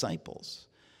friends and disciples.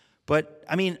 But,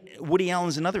 I mean, Woody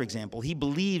Allen's another example. He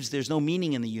believes there's no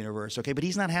meaning in the universe, okay, but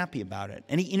he's not happy about it.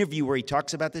 Any interview where he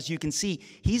talks about this, you can see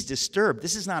he's disturbed.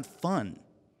 This is not fun.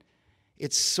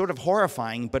 It's sort of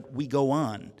horrifying, but we go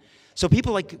on. So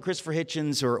people like Christopher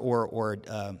Hitchens or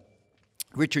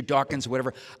Richard Dawkins or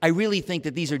whatever, I really think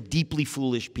that these are deeply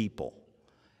foolish people.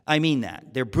 I mean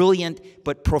that. They're brilliant,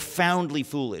 but profoundly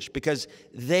foolish because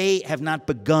they have not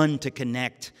begun to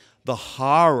connect the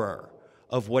horror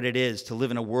of what it is to live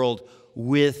in a world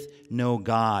with no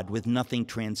God, with nothing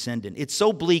transcendent. It's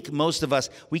so bleak, most of us,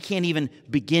 we can't even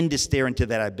begin to stare into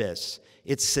that abyss.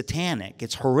 It's satanic.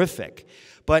 It's horrific.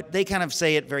 But they kind of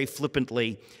say it very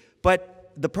flippantly.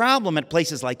 But the problem at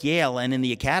places like Yale and in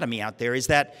the academy out there is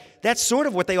that that's sort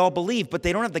of what they all believe, but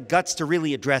they don't have the guts to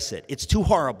really address it. It's too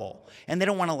horrible. And they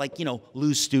don't want to, like,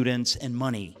 lose students and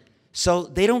money. So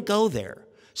they don't go there.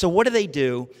 So what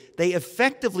do? They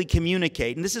effectively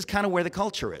communicate, and this is kind of where the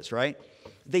culture is, right?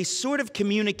 They sort of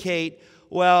communicate,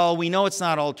 well, we know it's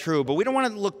not all true, but we don't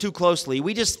want to look too closely.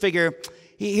 We just figure,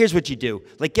 here's what you do.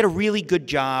 Like, get a really good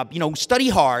job, study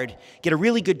hard, get a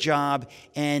really good job,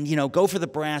 and, go for the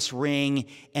brass ring,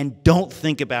 and don't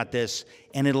think about this,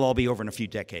 and it'll all be over in a few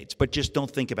decades. But just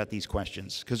don't think about these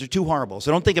questions, because they're too horrible.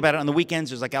 So don't think about it. On the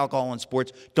weekends, there's like alcohol and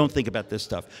sports. Don't think about this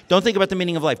stuff. Don't think about the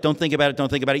meaning of life. Don't think about it. Don't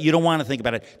think about it. You don't want to think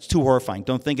about it. It's too horrifying.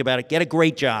 Don't think about it. Get a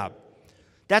great job.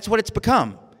 That's what it's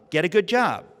become. Get a good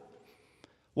job.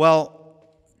 Well,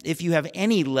 if you have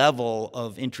any level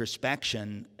of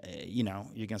introspection, you're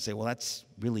going to say, well, that's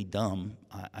really dumb.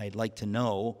 I'd like to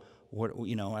know what,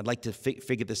 I'd like to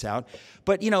figure this out.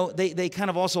 But, they kind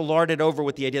of also lard it over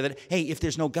with the idea that, hey, if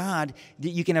there's no God,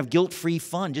 you can have guilt-free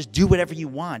fun. Just do whatever you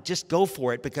want. Just go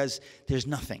for it because there's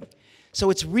nothing. So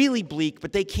it's really bleak,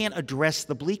 but they can't address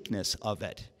the bleakness of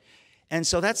it. And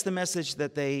so that's the message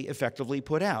that they effectively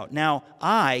put out. Now,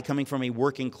 coming from a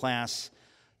working class,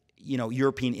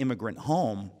 European immigrant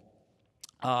home,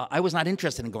 I was not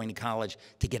interested in going to college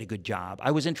to get a good job.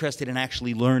 I was interested in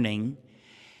actually learning,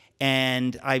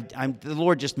 and the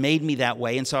Lord just made me that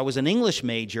way. And so I was an English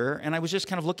major, and I was just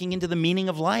kind of looking into the meaning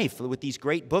of life with these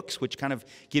great books, which kind of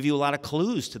give you a lot of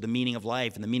clues to the meaning of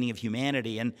life and the meaning of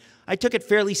humanity. And I took it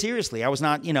fairly seriously. I was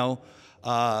not,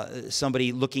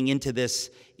 somebody looking into this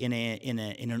in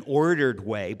an ordered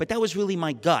way, but that was really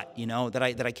my gut,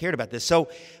 that I cared about this. So,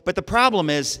 but the problem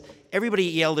is, everybody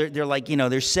at Yale, they're like,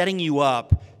 they're setting you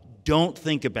up. Don't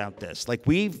think about this. Like,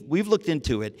 we've looked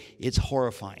into it. It's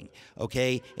horrifying.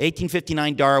 Okay,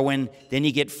 1859 Darwin. Then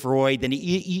you get Freud. Then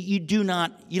you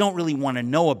don't really want to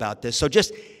know about this. So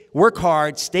just work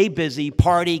hard, stay busy,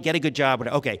 party, get a good job.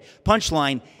 Okay.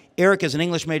 Punchline: Eric is an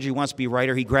English major. He wants to be a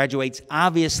writer. He graduates.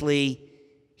 Obviously,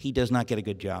 he does not get a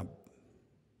good job.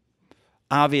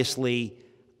 Obviously,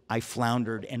 I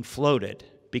floundered and floated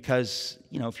because,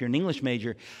 if you're an English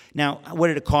major. Now, what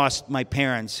did it cost my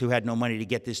parents who had no money to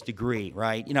get this degree,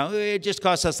 right? It just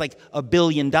cost us like $1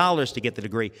 billion to get the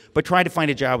degree. But try to find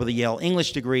a job with a Yale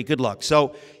English degree, good luck.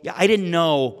 So, yeah, I didn't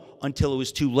know until it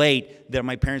was too late that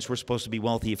my parents were supposed to be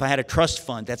wealthy. If I had a trust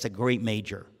fund, that's a great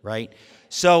major, right?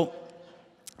 So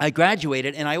I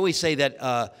graduated, and I always say that,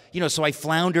 so I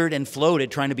floundered and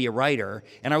floated trying to be a writer.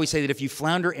 And I always say that if you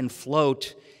flounder and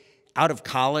float out of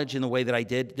college in the way that I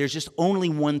did, there's just only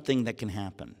one thing that can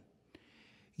happen.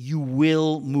 You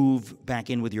will move back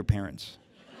in with your parents.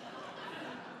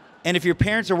 And if your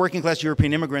parents are working-class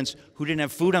European immigrants who didn't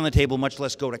have food on the table, much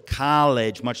less go to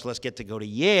college, much less get to go to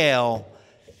Yale,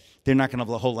 they're not going to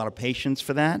have a whole lot of patience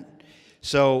for that.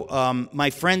 So my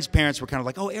friends' parents were kind of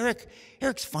like, oh,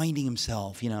 Eric's finding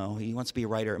himself, you know, he wants to be a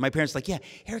writer. And my parents were like, yeah,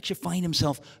 Eric should find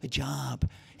himself a job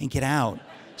and get out.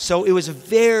 So it was a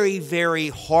very, very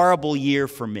horrible year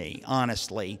for me,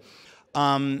 honestly.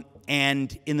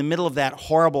 And in the middle of that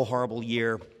horrible, horrible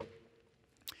year,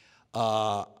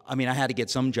 I mean, I had to get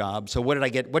some job. So what did I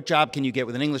get? What job can you get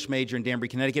with an English major in Danbury,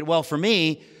 Connecticut? Well, for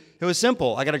me, it was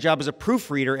simple. I got a job as a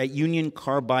proofreader at Union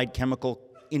Carbide Chemical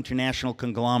International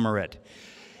Conglomerate.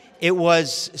 It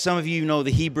was, some of you know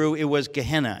the Hebrew, it was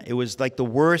Gehenna. It was like the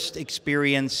worst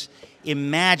experience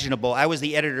imaginable. I was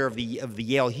the editor of the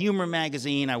Yale Humor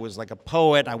magazine. I was like a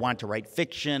poet. I wanted to write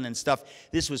fiction and stuff.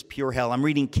 This was pure hell. I'm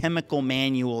reading chemical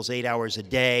manuals 8 hours a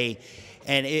day.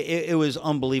 And it was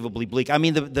unbelievably bleak. I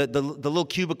mean, the little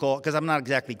cubicle, because I'm not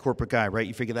exactly a corporate guy, right?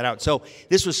 You figure that out. So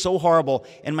this was so horrible.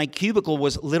 And my cubicle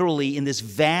was literally in this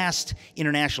vast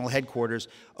international headquarters,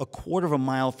 a quarter of a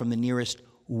mile from the nearest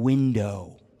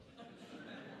window.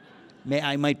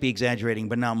 I might be exaggerating,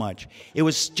 but not much. It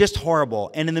was just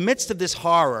horrible. And in the midst of this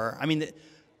horror, I mean,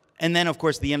 and then, of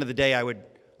course, at the end of the day, I'd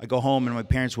go home and my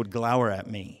parents would glower at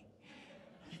me.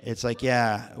 It's like,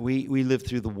 yeah, we lived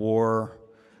through the war.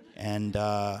 And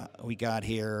we got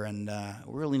here, and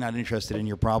we're really not interested in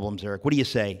your problems, Eric. What do you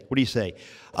say? What do you say?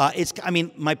 I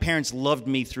mean, my parents loved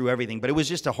me through everything, but it was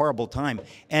just a horrible time.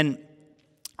 And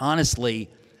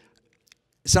honestly,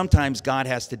 sometimes God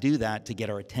has to do that to get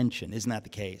our attention. Isn't that the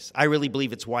case? I really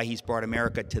believe it's why he's brought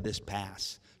America to this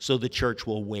pass, so the church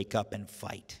will wake up and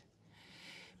fight.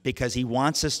 Because he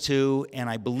wants us to, and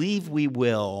I believe we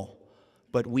will,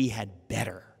 but we had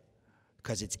better.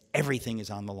 Because everything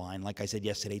is on the line. Like I said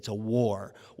yesterday, it's a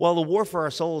war. Well, the war for our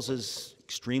souls is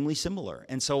extremely similar.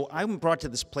 And so I'm brought to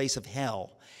this place of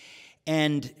hell.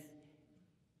 And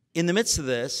in the midst of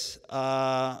this,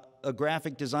 a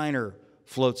graphic designer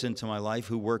floats into my life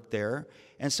who worked there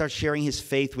and starts sharing his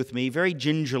faith with me very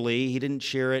gingerly. He didn't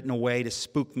share it in a way to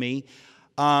spook me.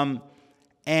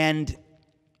 And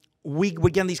we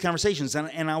would get in these conversations,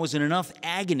 and I was in enough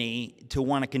agony to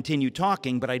want to continue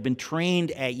talking, but I'd been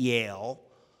trained at Yale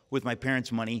with my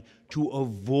parents' money to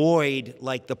avoid,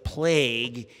 like the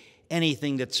plague,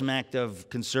 anything that smacked of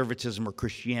conservatism or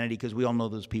Christianity, because we all know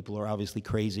those people are obviously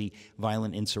crazy,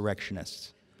 violent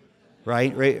insurrectionists.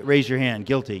 Right? Raise your hand.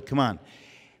 Guilty. Come on.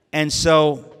 And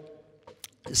so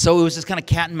it was this kind of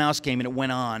cat and mouse game, and it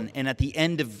went on, and at the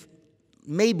end of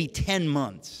maybe 10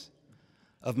 months,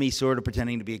 of me sort of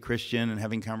pretending to be a Christian and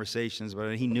having conversations,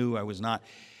 but he knew I was not.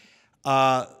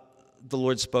 The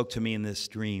Lord spoke to me in this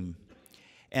dream.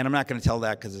 And I'm not going to tell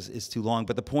that because it's too long,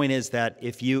 but the point is that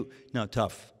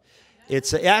tough.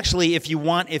 It's actually, if you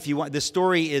want, the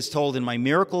story is told in my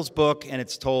Miracles book, and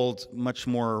it's told much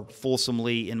more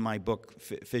fulsomely in my book,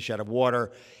 Fish Out of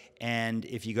Water. And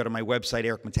if you go to my website,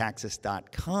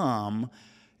 ericmetaxas.com,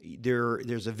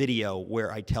 there's a video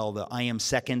where I tell the I Am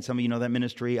Second. Some of you know that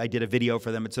ministry. I did a video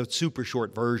for them. It's a super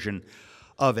short version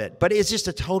of it. But it's just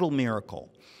a total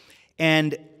miracle.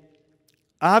 And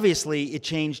obviously, it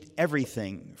changed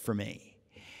everything for me.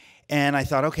 And I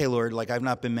thought, okay, Lord, like I've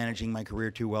not been managing my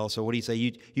career too well, so what do you say?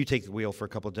 You take the wheel for a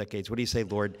couple of decades. What do you say,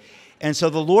 Lord? And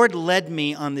so the Lord led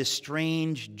me on this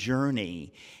strange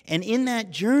journey. And in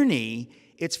that journey,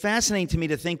 it's fascinating to me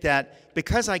to think that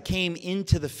because I came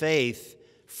into the faith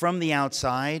from the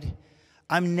outside,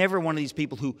 I'm never one of these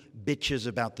people who bitches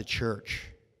about the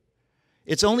church.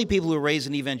 It's only people who are raised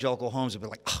in evangelical homes who are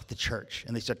like, oh, the church.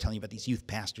 And they start telling you about these youth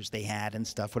pastors they had and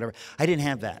stuff, whatever. I didn't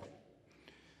have that.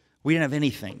 We didn't have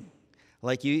anything.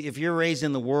 Like if you're raised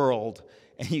in the world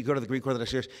and you go to the Greek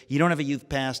Orthodox Church, you don't have a youth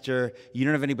pastor, you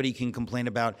don't have anybody you can complain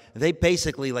about. They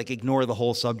basically like ignore the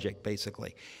whole subject,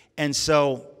 basically. And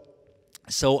so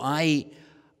I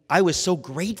was so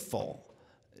grateful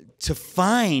to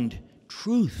find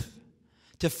truth,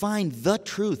 to find the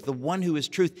truth, the one who is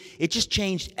truth. It just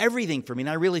changed everything for me. And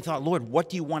I really thought, Lord, what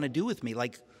do you want to do with me?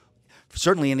 Like,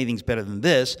 certainly anything's better than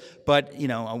this, but,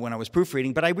 when I was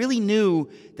proofreading. But I really knew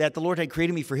that the Lord had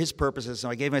created me for his purposes, so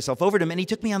I gave myself over to him, and he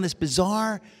took me on this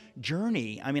bizarre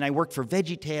journey. I mean, I worked for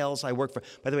VeggieTales.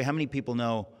 By the way, how many people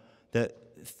know that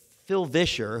Phil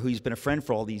Vischer, who's been a friend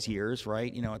for all these years,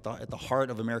 right, at the heart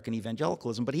of American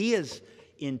evangelicalism, but he is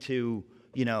into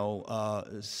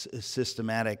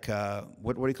systematic,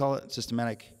 what do you call it?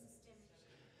 Systemic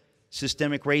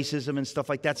racism and stuff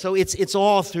like that. So it's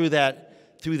all through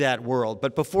that world.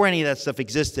 But before any of that stuff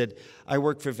existed, I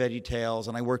worked for VeggieTales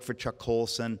and I worked for Chuck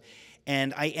Colson.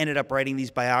 And I ended up writing these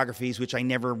biographies, which I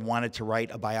never wanted to write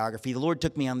a biography. The Lord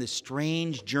took me on this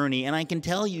strange journey, and I can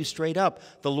tell you straight up,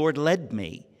 the Lord led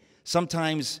me.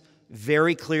 Sometimes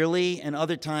very clearly, and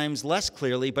other times less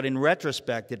clearly, but in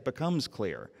retrospect, it becomes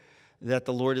clear that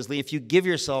the Lord is leading. If you give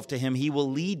yourself to Him, He will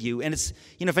lead you. And it's,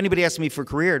 if anybody asks me for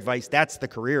career advice, that's the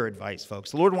career advice,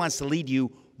 folks. The Lord wants to lead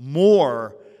you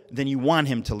more than you want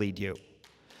Him to lead you.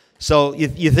 So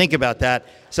you think about that.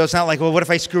 So it's not like, well, what if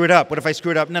I screw it up? What if I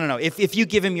screw it up? No. If you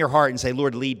give Him your heart and say,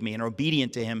 Lord, lead me, and are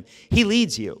obedient to Him, He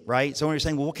leads you, right? So when you're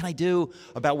saying, well, what can I do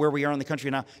about where we are in the country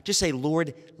now? Just say,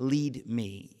 Lord, lead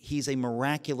me. He's a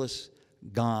miraculous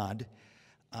God.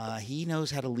 He knows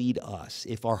how to lead us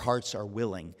if our hearts are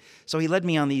willing. So He led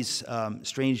me on these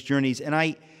strange journeys.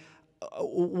 And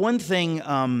one thing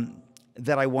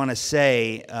that I want to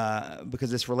say,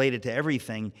 because it's related to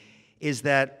everything, is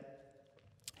that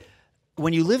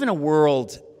when you live in a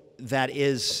world that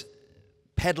is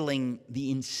peddling the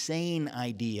insane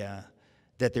idea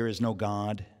that there is no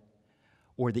God,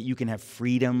 or that you can have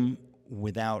freedom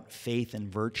without faith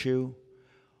and virtue,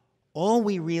 all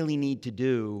we really need to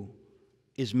do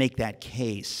is make that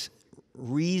case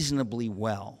reasonably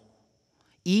well.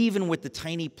 Even with the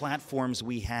tiny platforms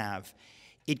we have,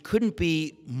 it couldn't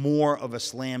be more of a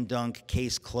slam dunk,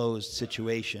 case closed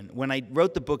situation. When I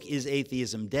wrote the book, Is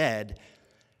Atheism Dead?,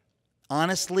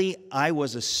 honestly, I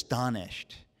was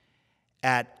astonished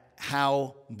at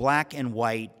how black and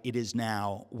white it is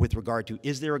now with regard to,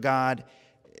 is there a God?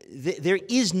 There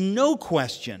is no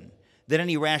question that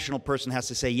any rational person has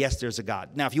to say, yes, there's a God.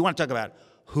 Now, if you want to talk about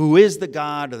who is the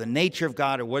God, or the nature of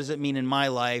God, or what does it mean in my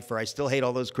life, or I still hate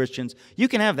all those Christians, you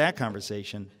can have that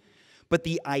conversation. But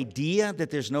the idea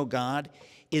that there's no God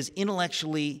is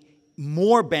intellectually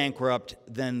more bankrupt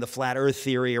than the flat earth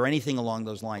theory or anything along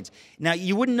those lines. Now,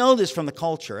 you wouldn't know this from the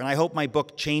culture, and I hope my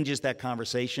book changes that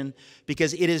conversation,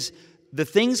 because it is the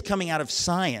things coming out of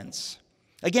science.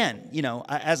 Again,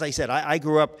 as I said, I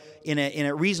grew up in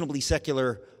a reasonably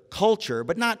secular culture,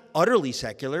 but not utterly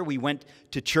secular. We went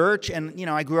to church, and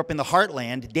I grew up in the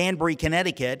heartland. Danbury,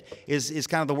 Connecticut is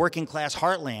kind of the working class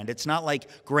heartland. It's not like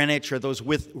Greenwich or those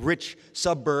with rich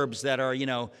suburbs that are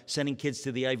sending kids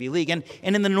to the Ivy League. And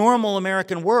in the normal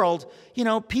American world,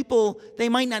 people, they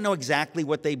might not know exactly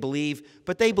what they believe,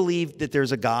 but they believe that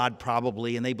there's a God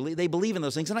probably, and they believe in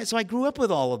those things. And so I grew up with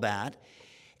all of that,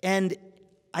 and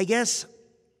I guess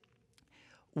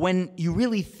when you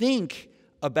really think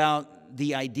about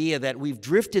the idea that we've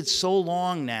drifted so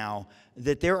long now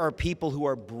that there are people who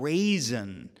are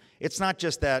brazen. It's not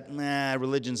just that,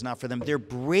 religion's not for them. They're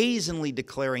brazenly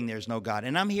declaring there's no God.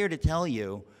 And I'm here to tell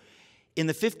you, in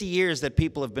the 50 years that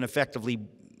people have been effectively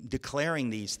declaring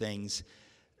these things,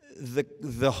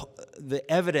 the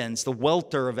evidence, the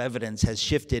welter of evidence has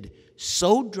shifted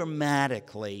so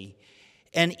dramatically,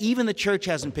 and even the church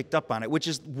hasn't picked up on it, which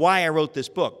is why I wrote this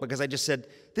book, because I just said,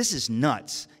 this is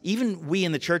nuts. Even we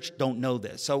in the church don't know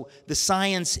this. So the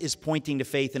science is pointing to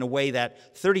faith in a way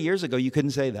that 30 years ago, you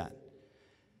couldn't say that.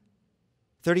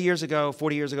 30 years ago,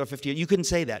 40 years ago, 50 years, you couldn't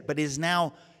say that. But it is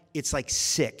now, it's like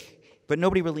sick. But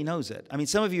nobody really knows it. I mean,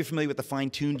 some of you are familiar with the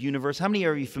fine-tuned universe. How many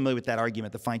are you familiar with that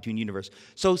argument, the fine-tuned universe?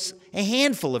 So a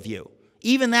handful of you,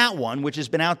 even that one, which has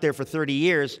been out there for 30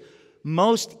 years,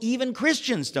 most even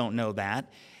Christians don't know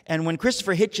that. And when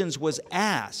Christopher Hitchens was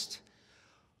asked,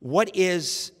 what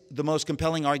is the most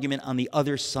compelling argument on the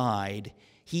other side,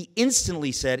 he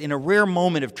instantly said, in a rare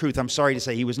moment of truth, I'm sorry to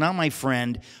say, he was not my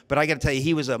friend, but I got to tell you,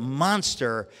 he was a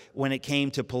monster when it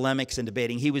came to polemics and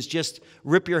debating. He was just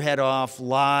rip your head off,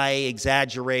 lie,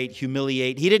 exaggerate,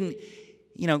 humiliate. He didn't,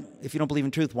 if you don't believe in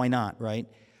truth, why not, right?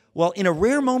 Well, in a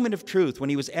rare moment of truth, when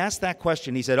he was asked that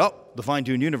question, he said, the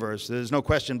fine-tuned universe, there's no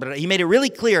question. But he made it really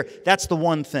clear that's the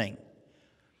one thing.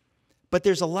 But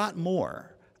there's a lot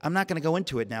more. I'm not going to go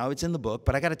into it now. It's in the book.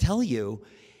 But I got to tell you,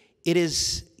 it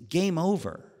is game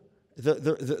over.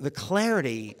 The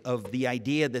clarity of the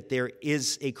idea that there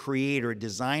is a creator, a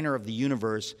designer of the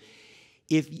universe,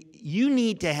 if you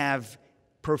need to have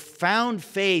profound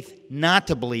faith not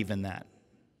to believe in that,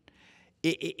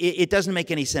 it doesn't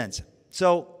make any sense.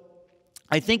 So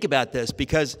I think about this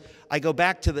because I go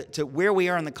back to where we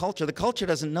are in the culture. The culture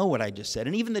doesn't know what I just said.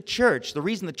 And even the church, the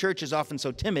reason the church is often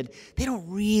so timid,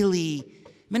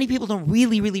 many people don't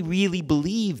really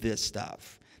believe this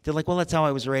stuff. They're like, well, that's how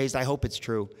I was raised. I hope it's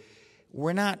true.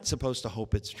 We're not supposed to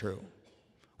hope it's true.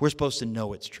 We're supposed to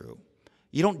know it's true.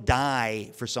 You don't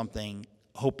die for something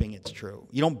hoping it's true.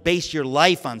 You don't base your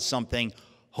life on something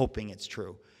hoping it's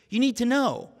true. You need to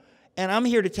know. And I'm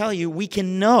here to tell you, we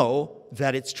can know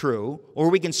that it's true, or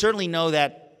we can certainly know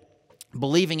that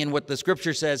believing in what the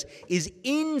Scripture says is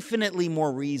infinitely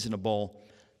more reasonable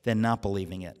than not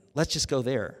believing it. Let's just go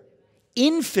there.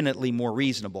 Infinitely more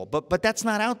reasonable. But that's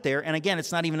not out there. And again,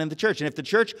 it's not even in the church. And if the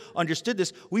church understood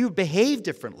this, we would behave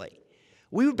differently.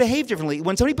 We would behave differently.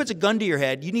 When somebody puts a gun to your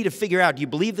head, you need to figure out, do you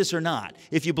believe this or not?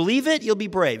 If you believe it, you'll be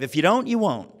brave. If you don't, you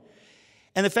won't.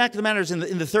 And the fact of the matter is,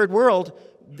 in the third world,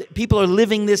 people are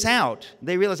living this out.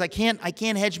 They realize, I can't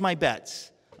hedge my bets.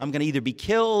 I'm going to either be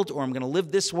killed or I'm going to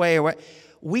live this way. Or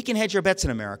we can hedge our bets in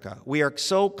America. We are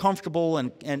so comfortable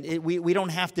and we don't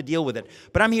have to deal with it.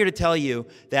 But I'm here to tell you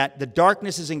that the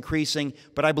darkness is increasing,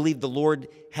 but I believe the Lord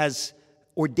has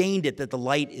ordained it that the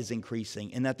light is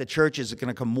increasing and that the church is going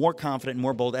to become more confident and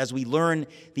more bold as we learn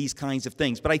these kinds of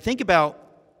things. But I think about,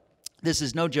 this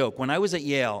is no joke, when I was at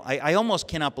Yale, I almost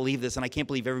cannot believe this, and I can't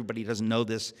believe everybody doesn't know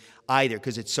this either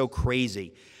because it's so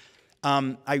crazy.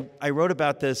 I wrote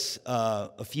about this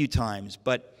a few times,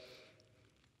 but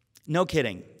no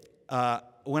kidding.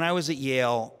 When I was at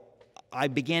Yale, I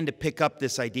began to pick up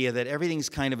this idea that everything's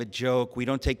kind of a joke. We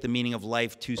don't take the meaning of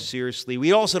life too seriously.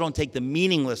 We also don't take the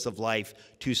meaningless of life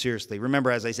too seriously. Remember,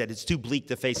 as I said, it's too bleak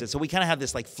to face it. So we kind of have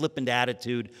this like flippant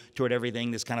attitude toward everything,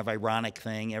 this kind of ironic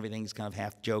thing. Everything's kind of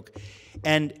half joke.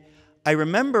 And I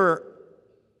remember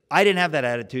I didn't have that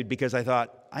attitude because I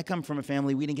thought, I come from a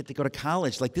family, we didn't get to go to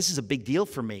college. Like, this is a big deal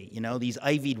for me. You know, these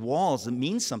ivied walls, it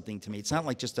means something to me. It's not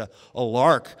like just a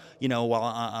lark, you know,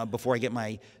 while, before I get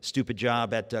my stupid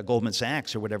job at Goldman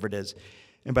Sachs or whatever it is.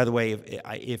 And by the way,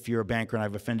 if you're a banker and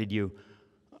I've offended you,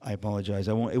 I apologize.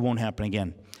 It won't happen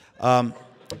again.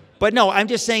 But no, I'm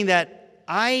just saying that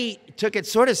I took it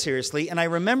sort of seriously. And I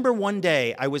remember one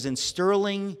day I was in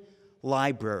Sterling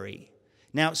Library.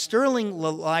 Now, Sterling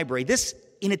Library, this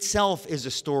in itself is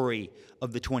a story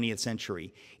of the 20th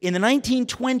century. In the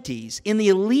 1920s, in the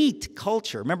elite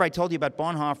culture, remember I told you about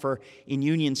Bonhoeffer in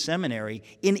Union Seminary,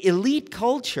 in elite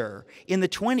culture in the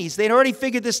 20s, they'd already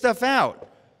figured this stuff out.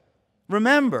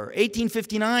 Remember,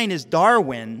 1859 is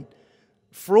Darwin,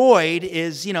 Freud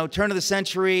is, you know, turn of the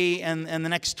century and the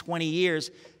next 20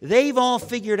 years. They've all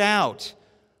figured out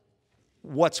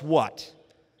what's what.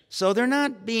 So they're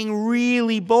not being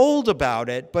really bold about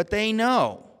it, but they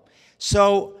know.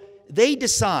 So they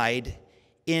decide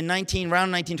in around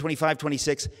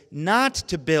 1925-26 not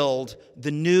to build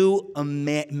the new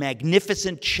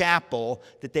magnificent chapel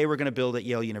that they were going to build at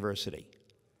Yale University.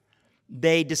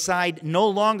 They decide no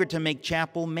longer to make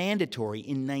chapel mandatory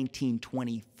in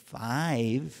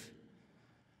 1925.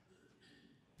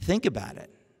 Think about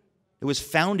it. It was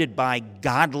founded by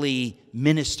godly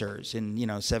ministers in,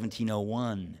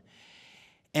 1701.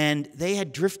 And they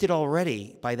had drifted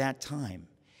already by that time.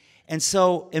 And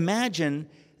so imagine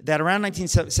that around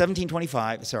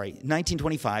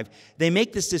 1925, they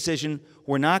make this decision,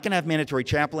 we're not going to have mandatory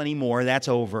chapel anymore, that's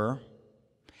over,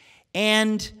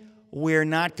 and we're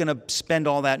not going to spend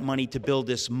all that money to build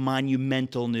this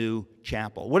monumental new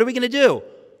chapel. What are we going to do?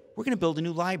 We're going to build a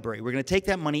new library. We're going to take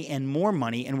that money and more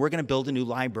money, and we're going to build a new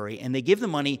library. And they give the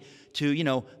money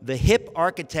to, the hip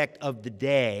architect of the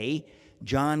day,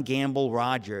 John Gamble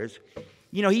Rogers.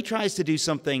 He tries to do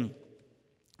something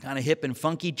kind of hip and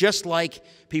funky, just like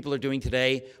people are doing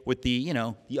today with the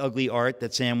ugly art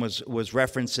that Sam was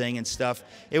referencing and stuff.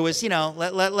 It was,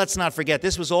 let's not forget,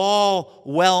 this was all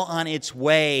well on its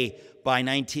way by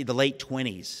the late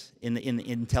 20s in the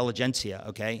intelligentsia,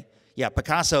 okay? Yeah,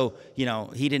 Picasso,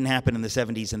 he didn't happen in the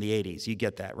 70s and the 80s. You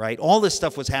get that, right? All this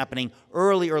stuff was happening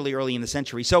early in the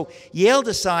century. So Yale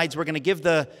decides we're going to give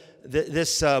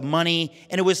this money,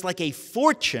 and it was like a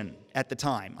fortune at the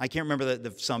time. I can't remember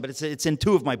the sum, but it's in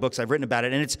two of my books. I've written about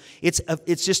it, and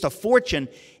it's just a fortune.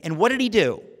 And what did he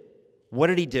do?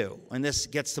 And this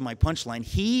gets to my punchline.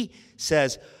 He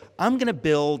says, I'm going to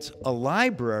build a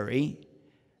library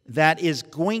that is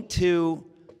going to,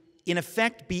 in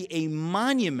effect, be a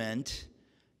monument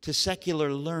to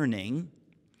secular learning.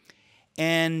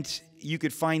 And you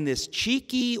could find this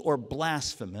cheeky or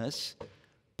blasphemous,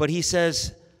 but he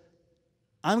says,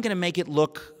 I'm going to make it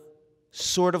look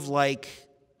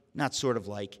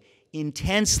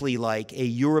intensely like a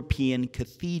European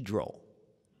cathedral.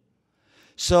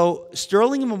 So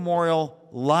Sterling Memorial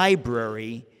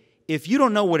Library, if you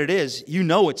don't know what it is, you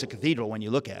know it's a cathedral when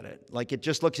you look at it. Like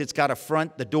it's got a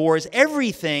front, the doors,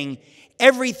 everything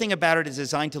about it is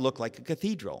designed to look like a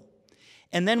cathedral.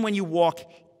 And then when you walk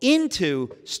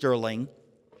into Sterling,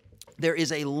 there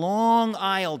is a long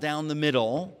aisle down the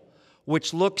middle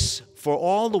which looks for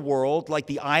all the world like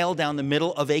the aisle down the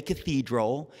middle of a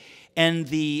cathedral, and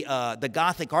the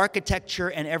Gothic architecture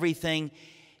and everything.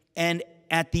 And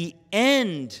at the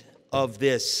end of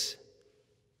this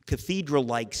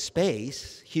cathedral-like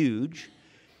space, huge,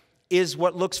 is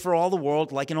what looks for all the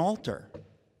world like an altar.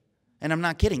 And I'm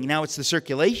not kidding. Now it's the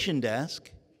circulation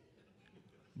desk,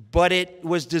 but it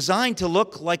was designed to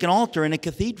look like an altar in a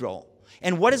cathedral.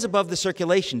 And what is above the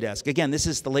circulation desk? Again, this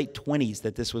is the late 20s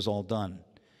that this was all done.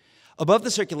 Above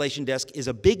the circulation desk is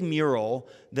a big mural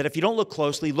that, if you don't look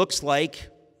closely, looks like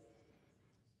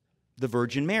the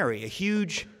Virgin Mary, a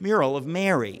huge mural of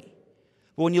Mary.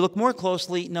 But when you look more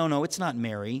closely, no, it's not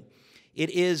Mary.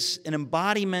 It is an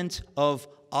embodiment of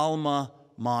Alma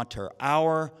Mater,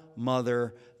 our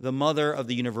mother, the mother of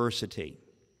the university.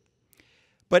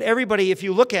 But everybody, if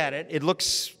you look at it, it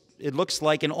looks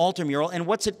like an altar mural. And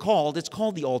what's it called? It's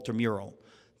called the altar mural.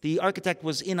 The architect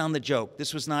was in on the joke.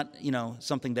 This was not,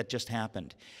 something that just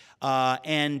happened.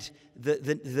 And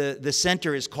the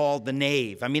center is called the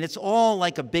nave. I mean, it's all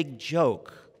like a big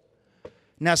joke.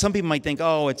 Now, some people might think,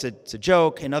 oh, it's a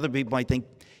joke, and other people might think,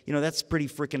 that's pretty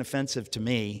freaking offensive to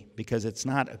me because it's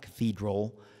not a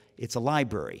cathedral, it's a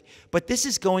library. But this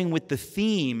is going with the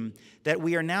theme that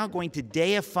we are now going to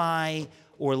deify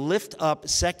or lift up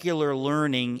secular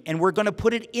learning, and we're going to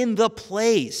put it in the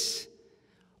place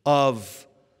of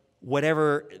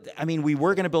whatever. I mean, we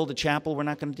were going to build a chapel. We're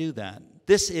not going to do that.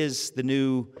 This is the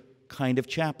new kind of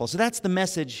chapel. So that's the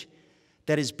message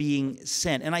that is being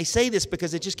sent. And I say this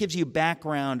because it just gives you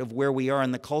background of where we are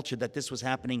in the culture, that this was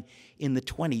happening in the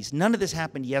 20s. None of this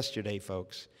happened yesterday,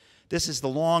 folks. This is the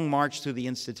long march through the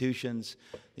institutions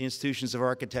of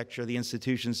architecture, the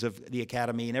institutions of the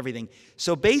academy, and everything.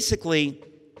 So basically,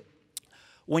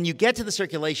 when you get to the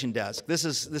circulation desk, this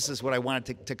is what I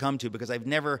wanted to come to, because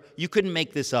you couldn't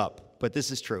make this up, but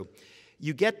this is true.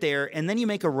 You get there, and then you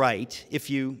make a right, if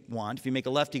you want. If you make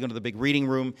a left, you go to the big reading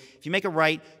room. If you make a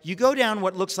right, you go down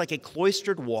what looks like a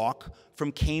cloistered walk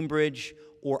from Cambridge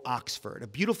or Oxford, a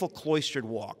beautiful cloistered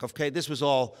walk. Okay, this was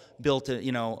all built, around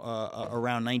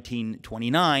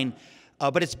 1929.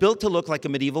 But it's built to look like a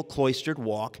medieval cloistered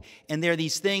walk. And there are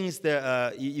these things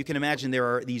that you can imagine. There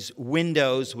are these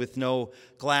windows with no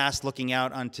glass looking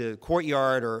out onto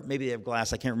courtyard, or maybe they have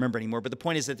glass. I can't remember anymore. But the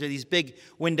point is that there are these big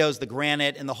windows, the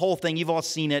granite, and the whole thing. You've all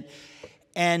seen it.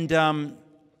 And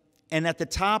at the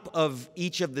top of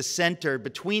each of the center,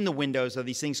 between the windows, are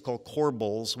these things called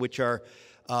corbels, which are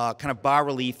kind of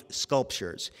bas-relief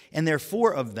sculptures. And there are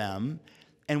 4 of them.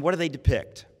 And what do they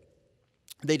depict?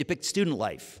 They depict student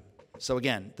life. So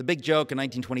again, the big joke in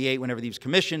 1928, whenever these was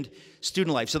commissioned,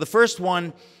 student life. So the first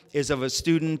one is of a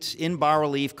student in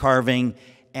bas-relief carving,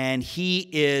 and he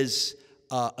is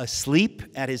asleep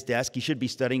at his desk. He should be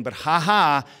studying, but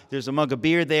there's a mug of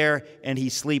beer there, and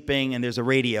he's sleeping, and there's a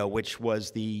radio, which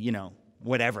was the,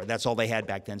 whatever. That's all they had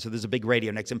back then. So there's a big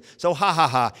radio next to him. So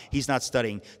he's not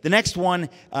studying. The next one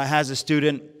has a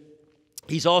student.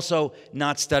 He's also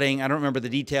not studying. I don't remember the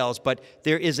details, but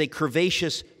there is a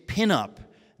curvaceous pinup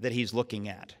that he's looking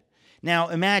at. Now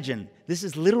imagine, this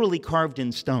is literally carved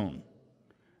in stone.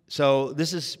 So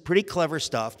this is pretty clever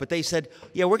stuff, but they said,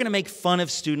 yeah, we're going to make fun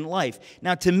of student life.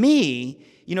 Now to me,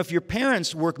 if your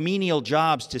parents work menial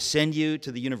jobs to send you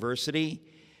to the university,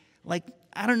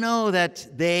 I don't know that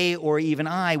they or even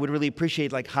I would really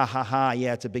appreciate yeah,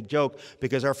 it's a big joke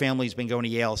because our family's been going to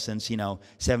Yale since,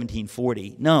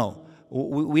 1740. No.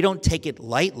 We don't take it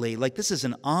lightly. This is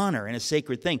an honor and a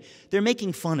sacred thing. They're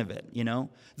making fun of it,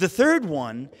 The third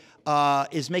one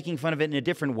is making fun of it in a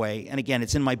different way. And again,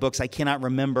 it's in my books. I cannot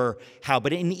remember how.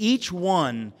 But in each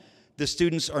one, the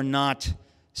students are not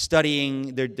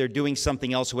studying. They're doing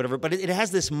something else or whatever. But it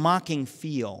has this mocking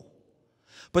feel.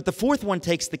 But the fourth one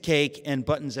takes the cake and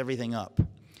buttons everything up.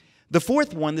 The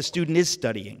fourth one, the student is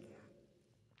studying.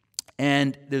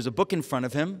 And there's a book in front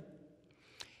of him.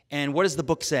 And what does the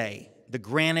book say? The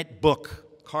granite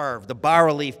book, carved, the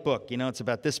bas-relief book. It's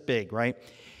about this big, right?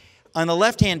 On the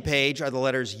left-hand page are the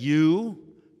letters U,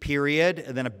 period,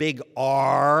 and then a big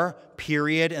R,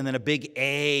 period, and then a big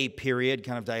A, period,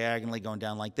 kind of diagonally going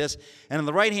down like this. And on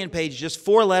the right-hand page, just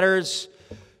 4 letters,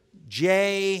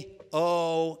 J,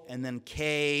 O, and then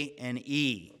K and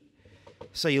E.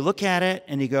 So you look at it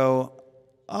and you go,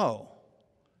 oh,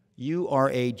 you are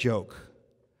a joke.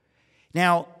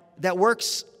 Now, that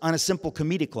works on a simple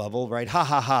comedic level, right?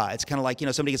 It's kind of like,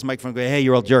 somebody gets a microphone and goes, hey,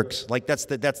 you're all jerks. That's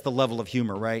the level of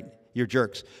humor, right? You're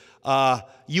jerks.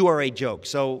 You are a joke.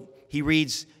 So he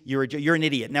reads, you're an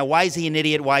idiot. Now, why is he an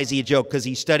idiot? Why is he a joke? Because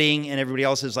he's studying and everybody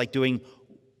else is doing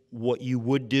what you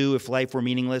would do if life were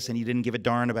meaningless and you didn't give a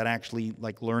darn about actually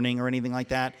learning or anything like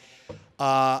that.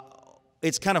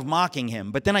 It's kind of mocking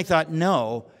him. But then I thought,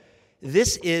 no,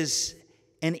 this is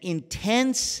an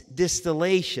intense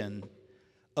distillation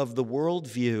of the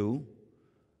worldview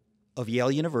of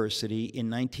Yale University in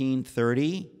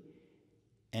 1930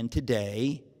 and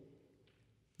today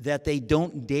that they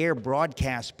don't dare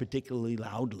broadcast particularly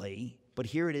loudly, but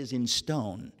here it is in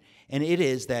stone. And it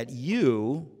is that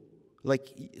you Like,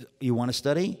 you want to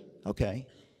study? Okay.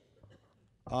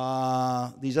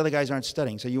 These other guys aren't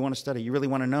studying, so you want to study. You really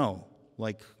want to know,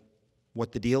 like,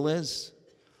 what the deal is?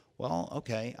 Well,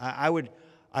 okay. I would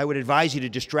advise you to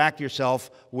distract yourself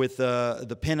with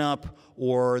the pinup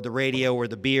or the radio or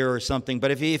the beer or something.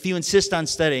 But if you insist on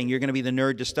studying, you're going to be the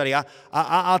nerd to study.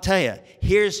 I'll tell you,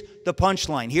 here's the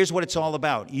punchline. Here's what it's all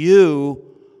about.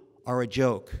 You are a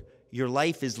joke. Your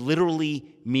life is literally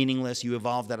meaningless. You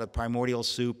evolved out of primordial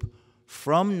soup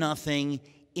from nothing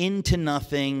into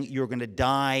nothing. You're going to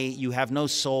die. You have no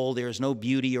soul. There is no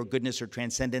beauty or goodness or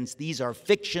transcendence. These are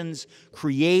fictions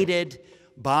created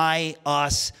by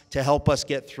us to help us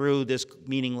get through this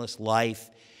meaningless life.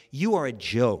 You are a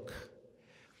joke.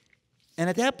 And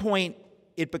at that point,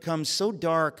 it becomes so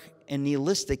dark and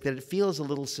nihilistic that it feels a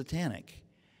little satanic.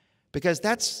 Because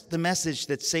that's the message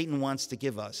that Satan wants to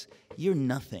give us. You're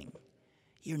nothing.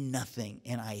 You're nothing.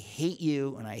 And I hate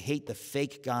you, and I hate the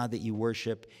fake God that you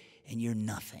worship, and you're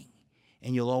nothing.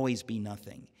 And you'll always be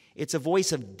nothing. It's a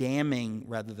voice of damning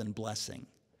rather than blessing.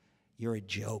 You're a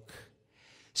joke.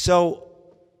 So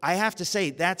I have to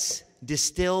say, that's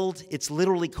distilled. It's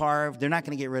literally carved. They're not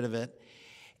going to get rid of it.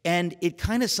 And it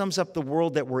kind of sums up the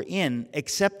world that we're in,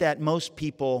 except that most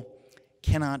people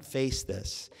cannot face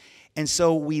this. And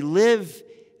so we live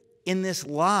in this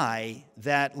lie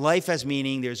that life has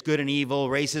meaning, there's good and evil,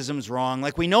 racism's wrong.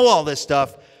 Like, we know all this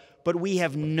stuff, but we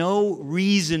have no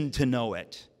reason to know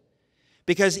it.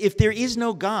 Because if there is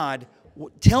no God,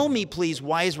 tell me, please,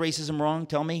 why is racism wrong?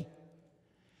 Tell me.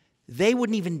 They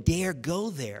wouldn't even dare go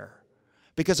there.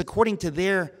 Because according to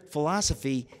their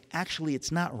philosophy, actually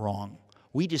it's not wrong.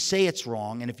 We just say it's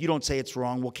wrong, and if you don't say it's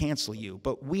wrong, we'll cancel you.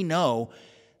 But we know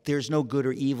there's no good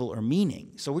or evil or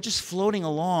meaning. So we're just floating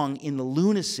along in the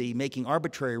lunacy, making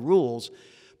arbitrary rules.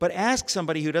 But ask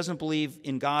somebody who doesn't believe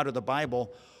in God or the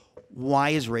Bible, why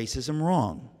is racism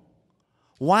wrong?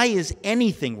 Why is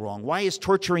anything wrong? Why is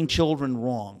torturing children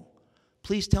wrong?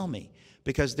 Please tell me.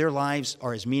 Because their lives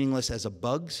are as meaningless as a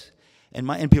bug's.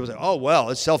 And people say, oh, well,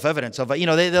 it's self-evident.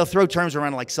 They'll throw terms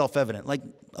around like self-evident. Like,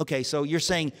 okay, so you're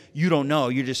saying you don't know.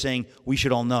 You're just saying we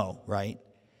should all know, right?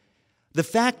 The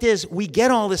fact is, we get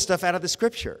all this stuff out of the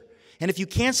Scripture. And if you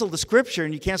cancel the Scripture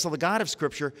and you cancel the God of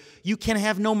Scripture, you can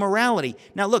have no morality.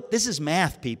 Now, look, this is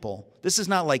math, people. This is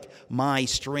not like my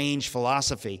strange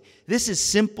philosophy. This is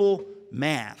simple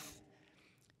math.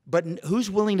 But who's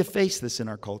willing to face this in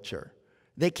our culture?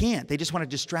 They can't. They just want to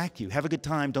distract you. Have a good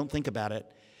time. Don't think about it.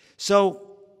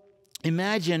 So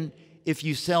imagine if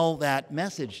you sell that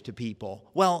message to people.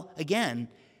 Well, again,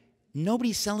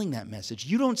 nobody's selling that message.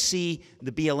 You don't see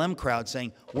the BLM crowd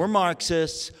saying, we're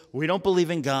Marxists, we don't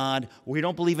believe in God, we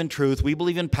don't believe in truth, we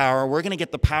believe in power, we're going to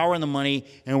get the power and the money,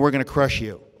 and we're going to crush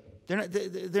you. They're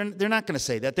not going to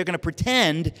say that. They're going to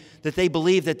pretend that they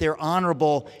believe that they're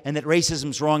honorable and that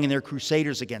racism's wrong and they're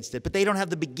crusaders against it. But they don't have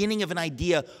the beginning of an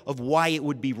idea of why it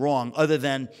would be wrong, other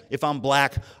than if I'm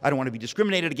black, I don't want to be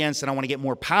discriminated against and I want to get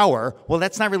more power. Well,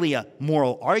 that's not really a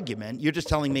moral argument. You're just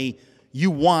telling me you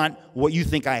want what you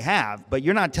think I have, but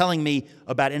you're not telling me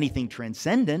about anything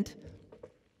transcendent.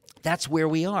 That's where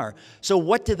we are. So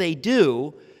what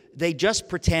do? They just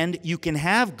pretend you can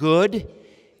have good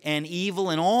and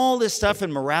evil and all this stuff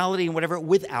and morality and whatever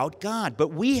without God. But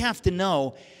we have to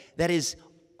know that is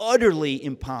utterly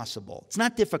impossible. It's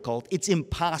not difficult, it's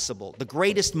impossible. The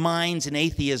greatest minds in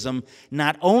atheism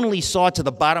not only saw to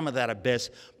the bottom of that abyss,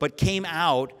 but came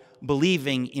out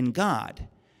believing in God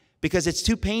because it's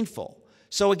too painful.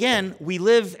 So again, we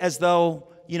live as though,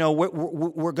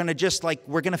 we're going to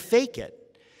we're going to fake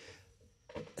it.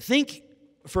 Think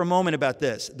for a moment about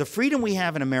this. The freedom we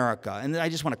have in America, and I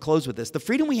just want to close with this. The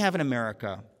freedom we have in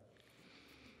America,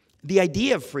 the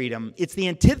idea of freedom, it's the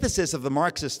antithesis of the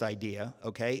Marxist idea,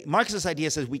 okay? Marxist idea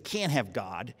says we can't have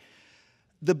God.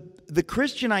 The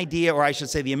Christian idea, or I should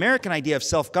say the American idea of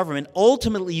self-government,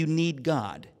 ultimately you need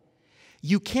God.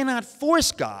 You cannot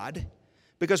force God,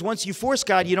 because once you force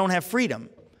God, you don't have freedom.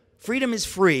 Freedom is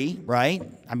free, right?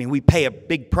 I mean, we pay a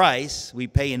big price. We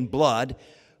pay in blood.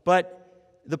 But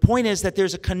the point is that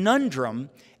there's a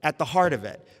conundrum at the heart of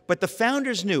it. But the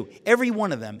founders knew, every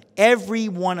one of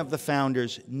the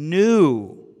founders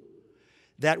knew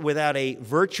that without a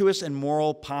virtuous and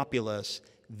moral populace,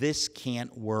 this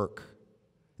can't work.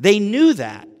 They knew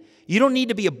that. You don't need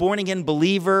to be a born-again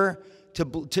believer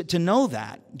to know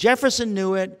that. Jefferson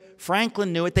knew it.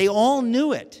 Franklin knew it. They all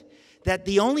knew it. That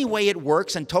the only way it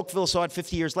works, and Tocqueville saw it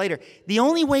 50 years later, the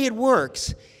only way it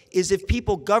works is if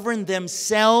people govern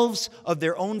themselves of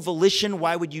their own volition.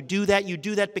 Why would you do that? You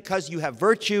do that because you have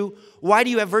virtue. Why do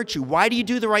you have virtue? Why do you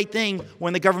do the right thing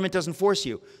when the government doesn't force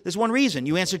you? There's one reason.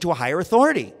 You answer to a higher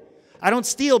authority. I don't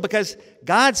steal because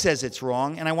God says it's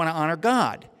wrong, and I want to honor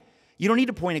God. You don't need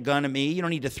to point a gun at me. You don't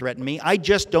need to threaten me. I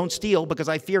just don't steal because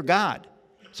I fear God.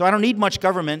 So I don't need much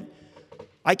government.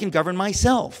 I can govern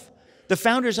myself. The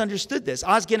founders understood this.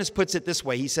 Os Guinness puts it this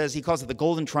way. He calls it the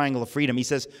golden triangle of freedom. He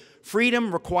says,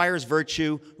 freedom requires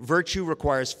virtue, virtue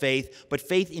requires faith, but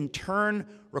faith in turn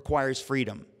requires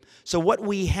freedom. So what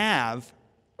we have,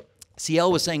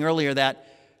 CL was saying earlier that,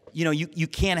 you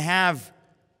can't have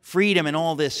freedom and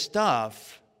all this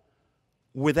stuff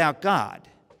without God.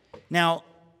 Now,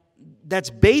 that's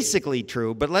basically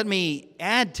true, but let me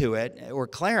add to it or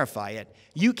clarify it.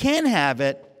 You can have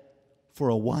it for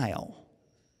a while.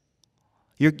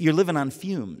 You're living on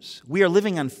fumes. We are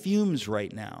living on fumes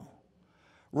right now.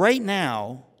 Right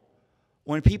now,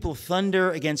 when people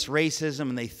thunder against racism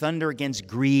and they thunder against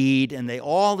greed and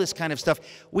all this kind of stuff,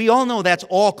 we all know that's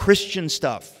all Christian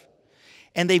stuff.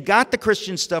 And they've got the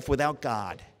Christian stuff without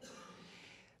God.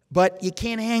 But you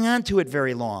can't hang on to it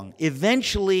very long.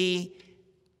 Eventually,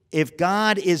 if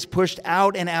God is pushed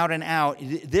out and out and out,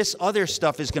 this other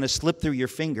stuff is going to slip through your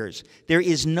fingers. There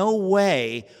is no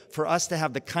way for us to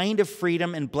have the kind of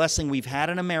freedom and blessing we've had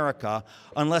in America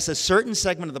unless a certain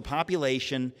segment of the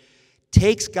population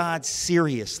takes God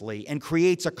seriously and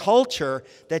creates a culture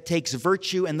that takes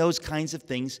virtue and those kinds of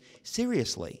things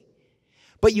seriously.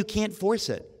 But you can't force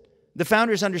it. The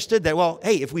founders understood that, well,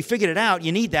 hey, if we figured it out,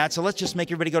 you need that, so let's just make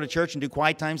everybody go to church and do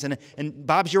quiet times, and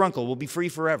Bob's your uncle. We'll be free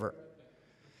forever.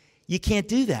 You can't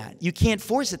do that. You can't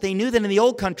force it. They knew that in the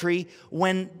old country,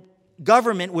 when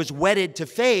government was wedded to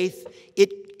faith,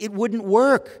 it wouldn't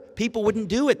work. People wouldn't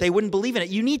do it. They wouldn't believe in it.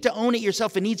 You need to own it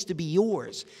yourself. It needs to be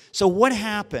yours. So what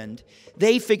happened?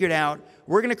 They figured out,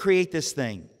 we're going to create this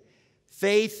thing.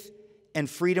 Faith and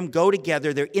freedom go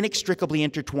together. They're inextricably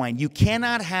intertwined. You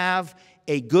cannot have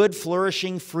a good,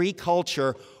 flourishing, free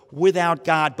culture without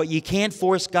God, but you can't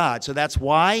force God. So that's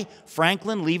why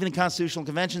Franklin, leaving the Constitutional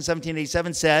Convention,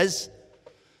 1787, says,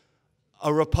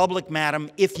 a republic,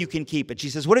 madam, if you can keep it. She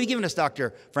says, what have you given us,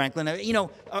 Dr. Franklin?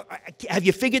 Have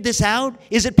you figured this out?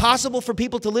 Is it possible for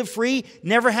people to live free?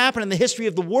 Never happened in the history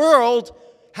of the world.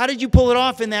 How did you pull it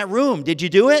off in that room? Did you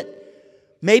do it?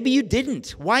 Maybe you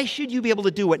didn't. Why should you be able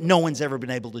to do what no one's ever been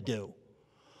able to do?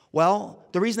 Well,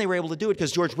 the reason they were able to do it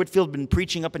because George Whitefield had been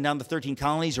preaching up and down the 13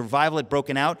 colonies, revival had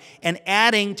broken out, and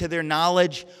adding to their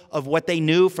knowledge of what they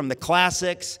knew from the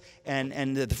classics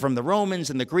and from the Romans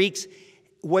and the Greeks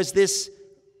was this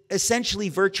essentially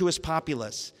virtuous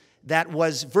populace that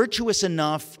was virtuous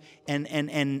enough and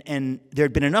there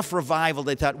had been enough revival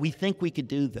they thought, we think we could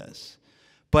do this.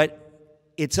 But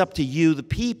it's up to you, the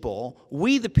people.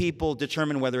 We, the people,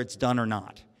 determine whether it's done or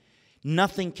not.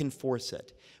 Nothing can force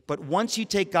it. But once you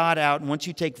take God out and once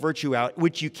you take virtue out,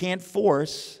 which you can't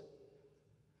force,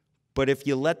 but if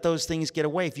you let those things get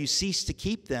away, if you cease to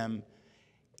keep them,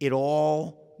 it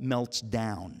all melts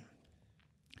down.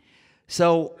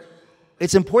 So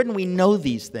it's important we know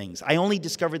these things. I only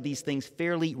discovered these things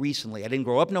fairly recently. I didn't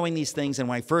grow up knowing these things, and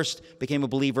when I first became a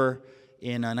believer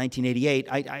in 1988,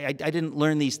 I didn't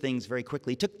learn these things very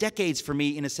quickly. It took decades for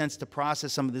me, in a sense, to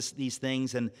process some of these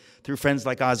things, and through friends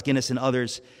like Os Guinness and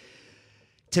others,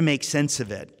 to make sense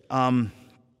of it. I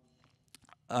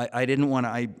didn't want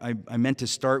to, I meant to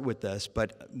start with this,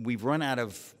 but we've run out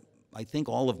of, I think,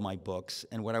 all of my books,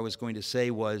 and what I was going to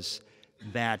say was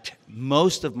that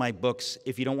most of my books,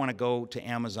 if you don't want to go to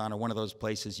Amazon or one of those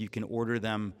places, you can order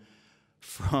them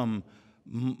from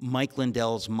Mike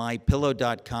Lindell's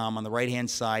mypillow.com. On the right-hand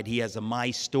side, he has a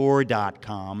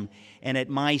mystore.com, and at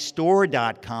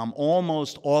mystore.com,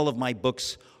 almost all of my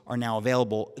books are now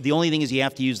available. The only thing is you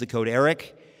have to use the code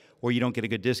ERIC, or you don't get a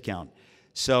good discount.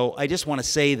 So I just want to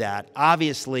say that.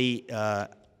 Obviously,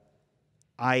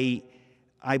 I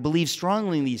believe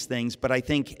strongly in these things, but I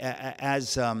think,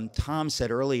 as Tom said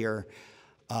earlier,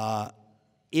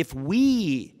 if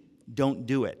we don't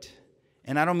do it,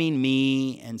 and I don't mean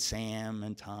me and Sam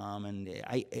and Tom, and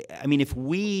I mean if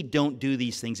we don't do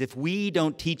these things, if we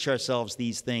don't teach ourselves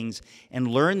these things and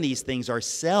learn these things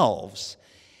ourselves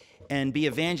and be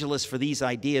evangelists for these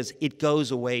ideas, it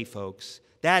goes away, folks.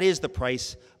 That is the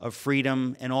price of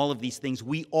freedom and all of these things.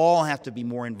 We all have to be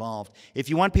more involved. If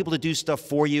you want people to do stuff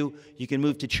for you, you can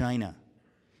move to China.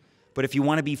 But if you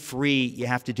want to be free, you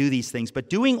have to do these things. But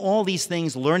doing all these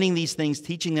things, learning these things,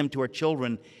 teaching them to our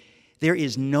children, there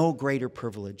is no greater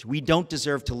privilege. We don't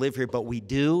deserve to live here, but we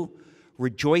do.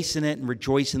 Rejoice in it and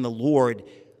rejoice in the Lord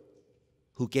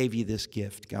who gave you this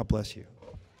gift. God bless you.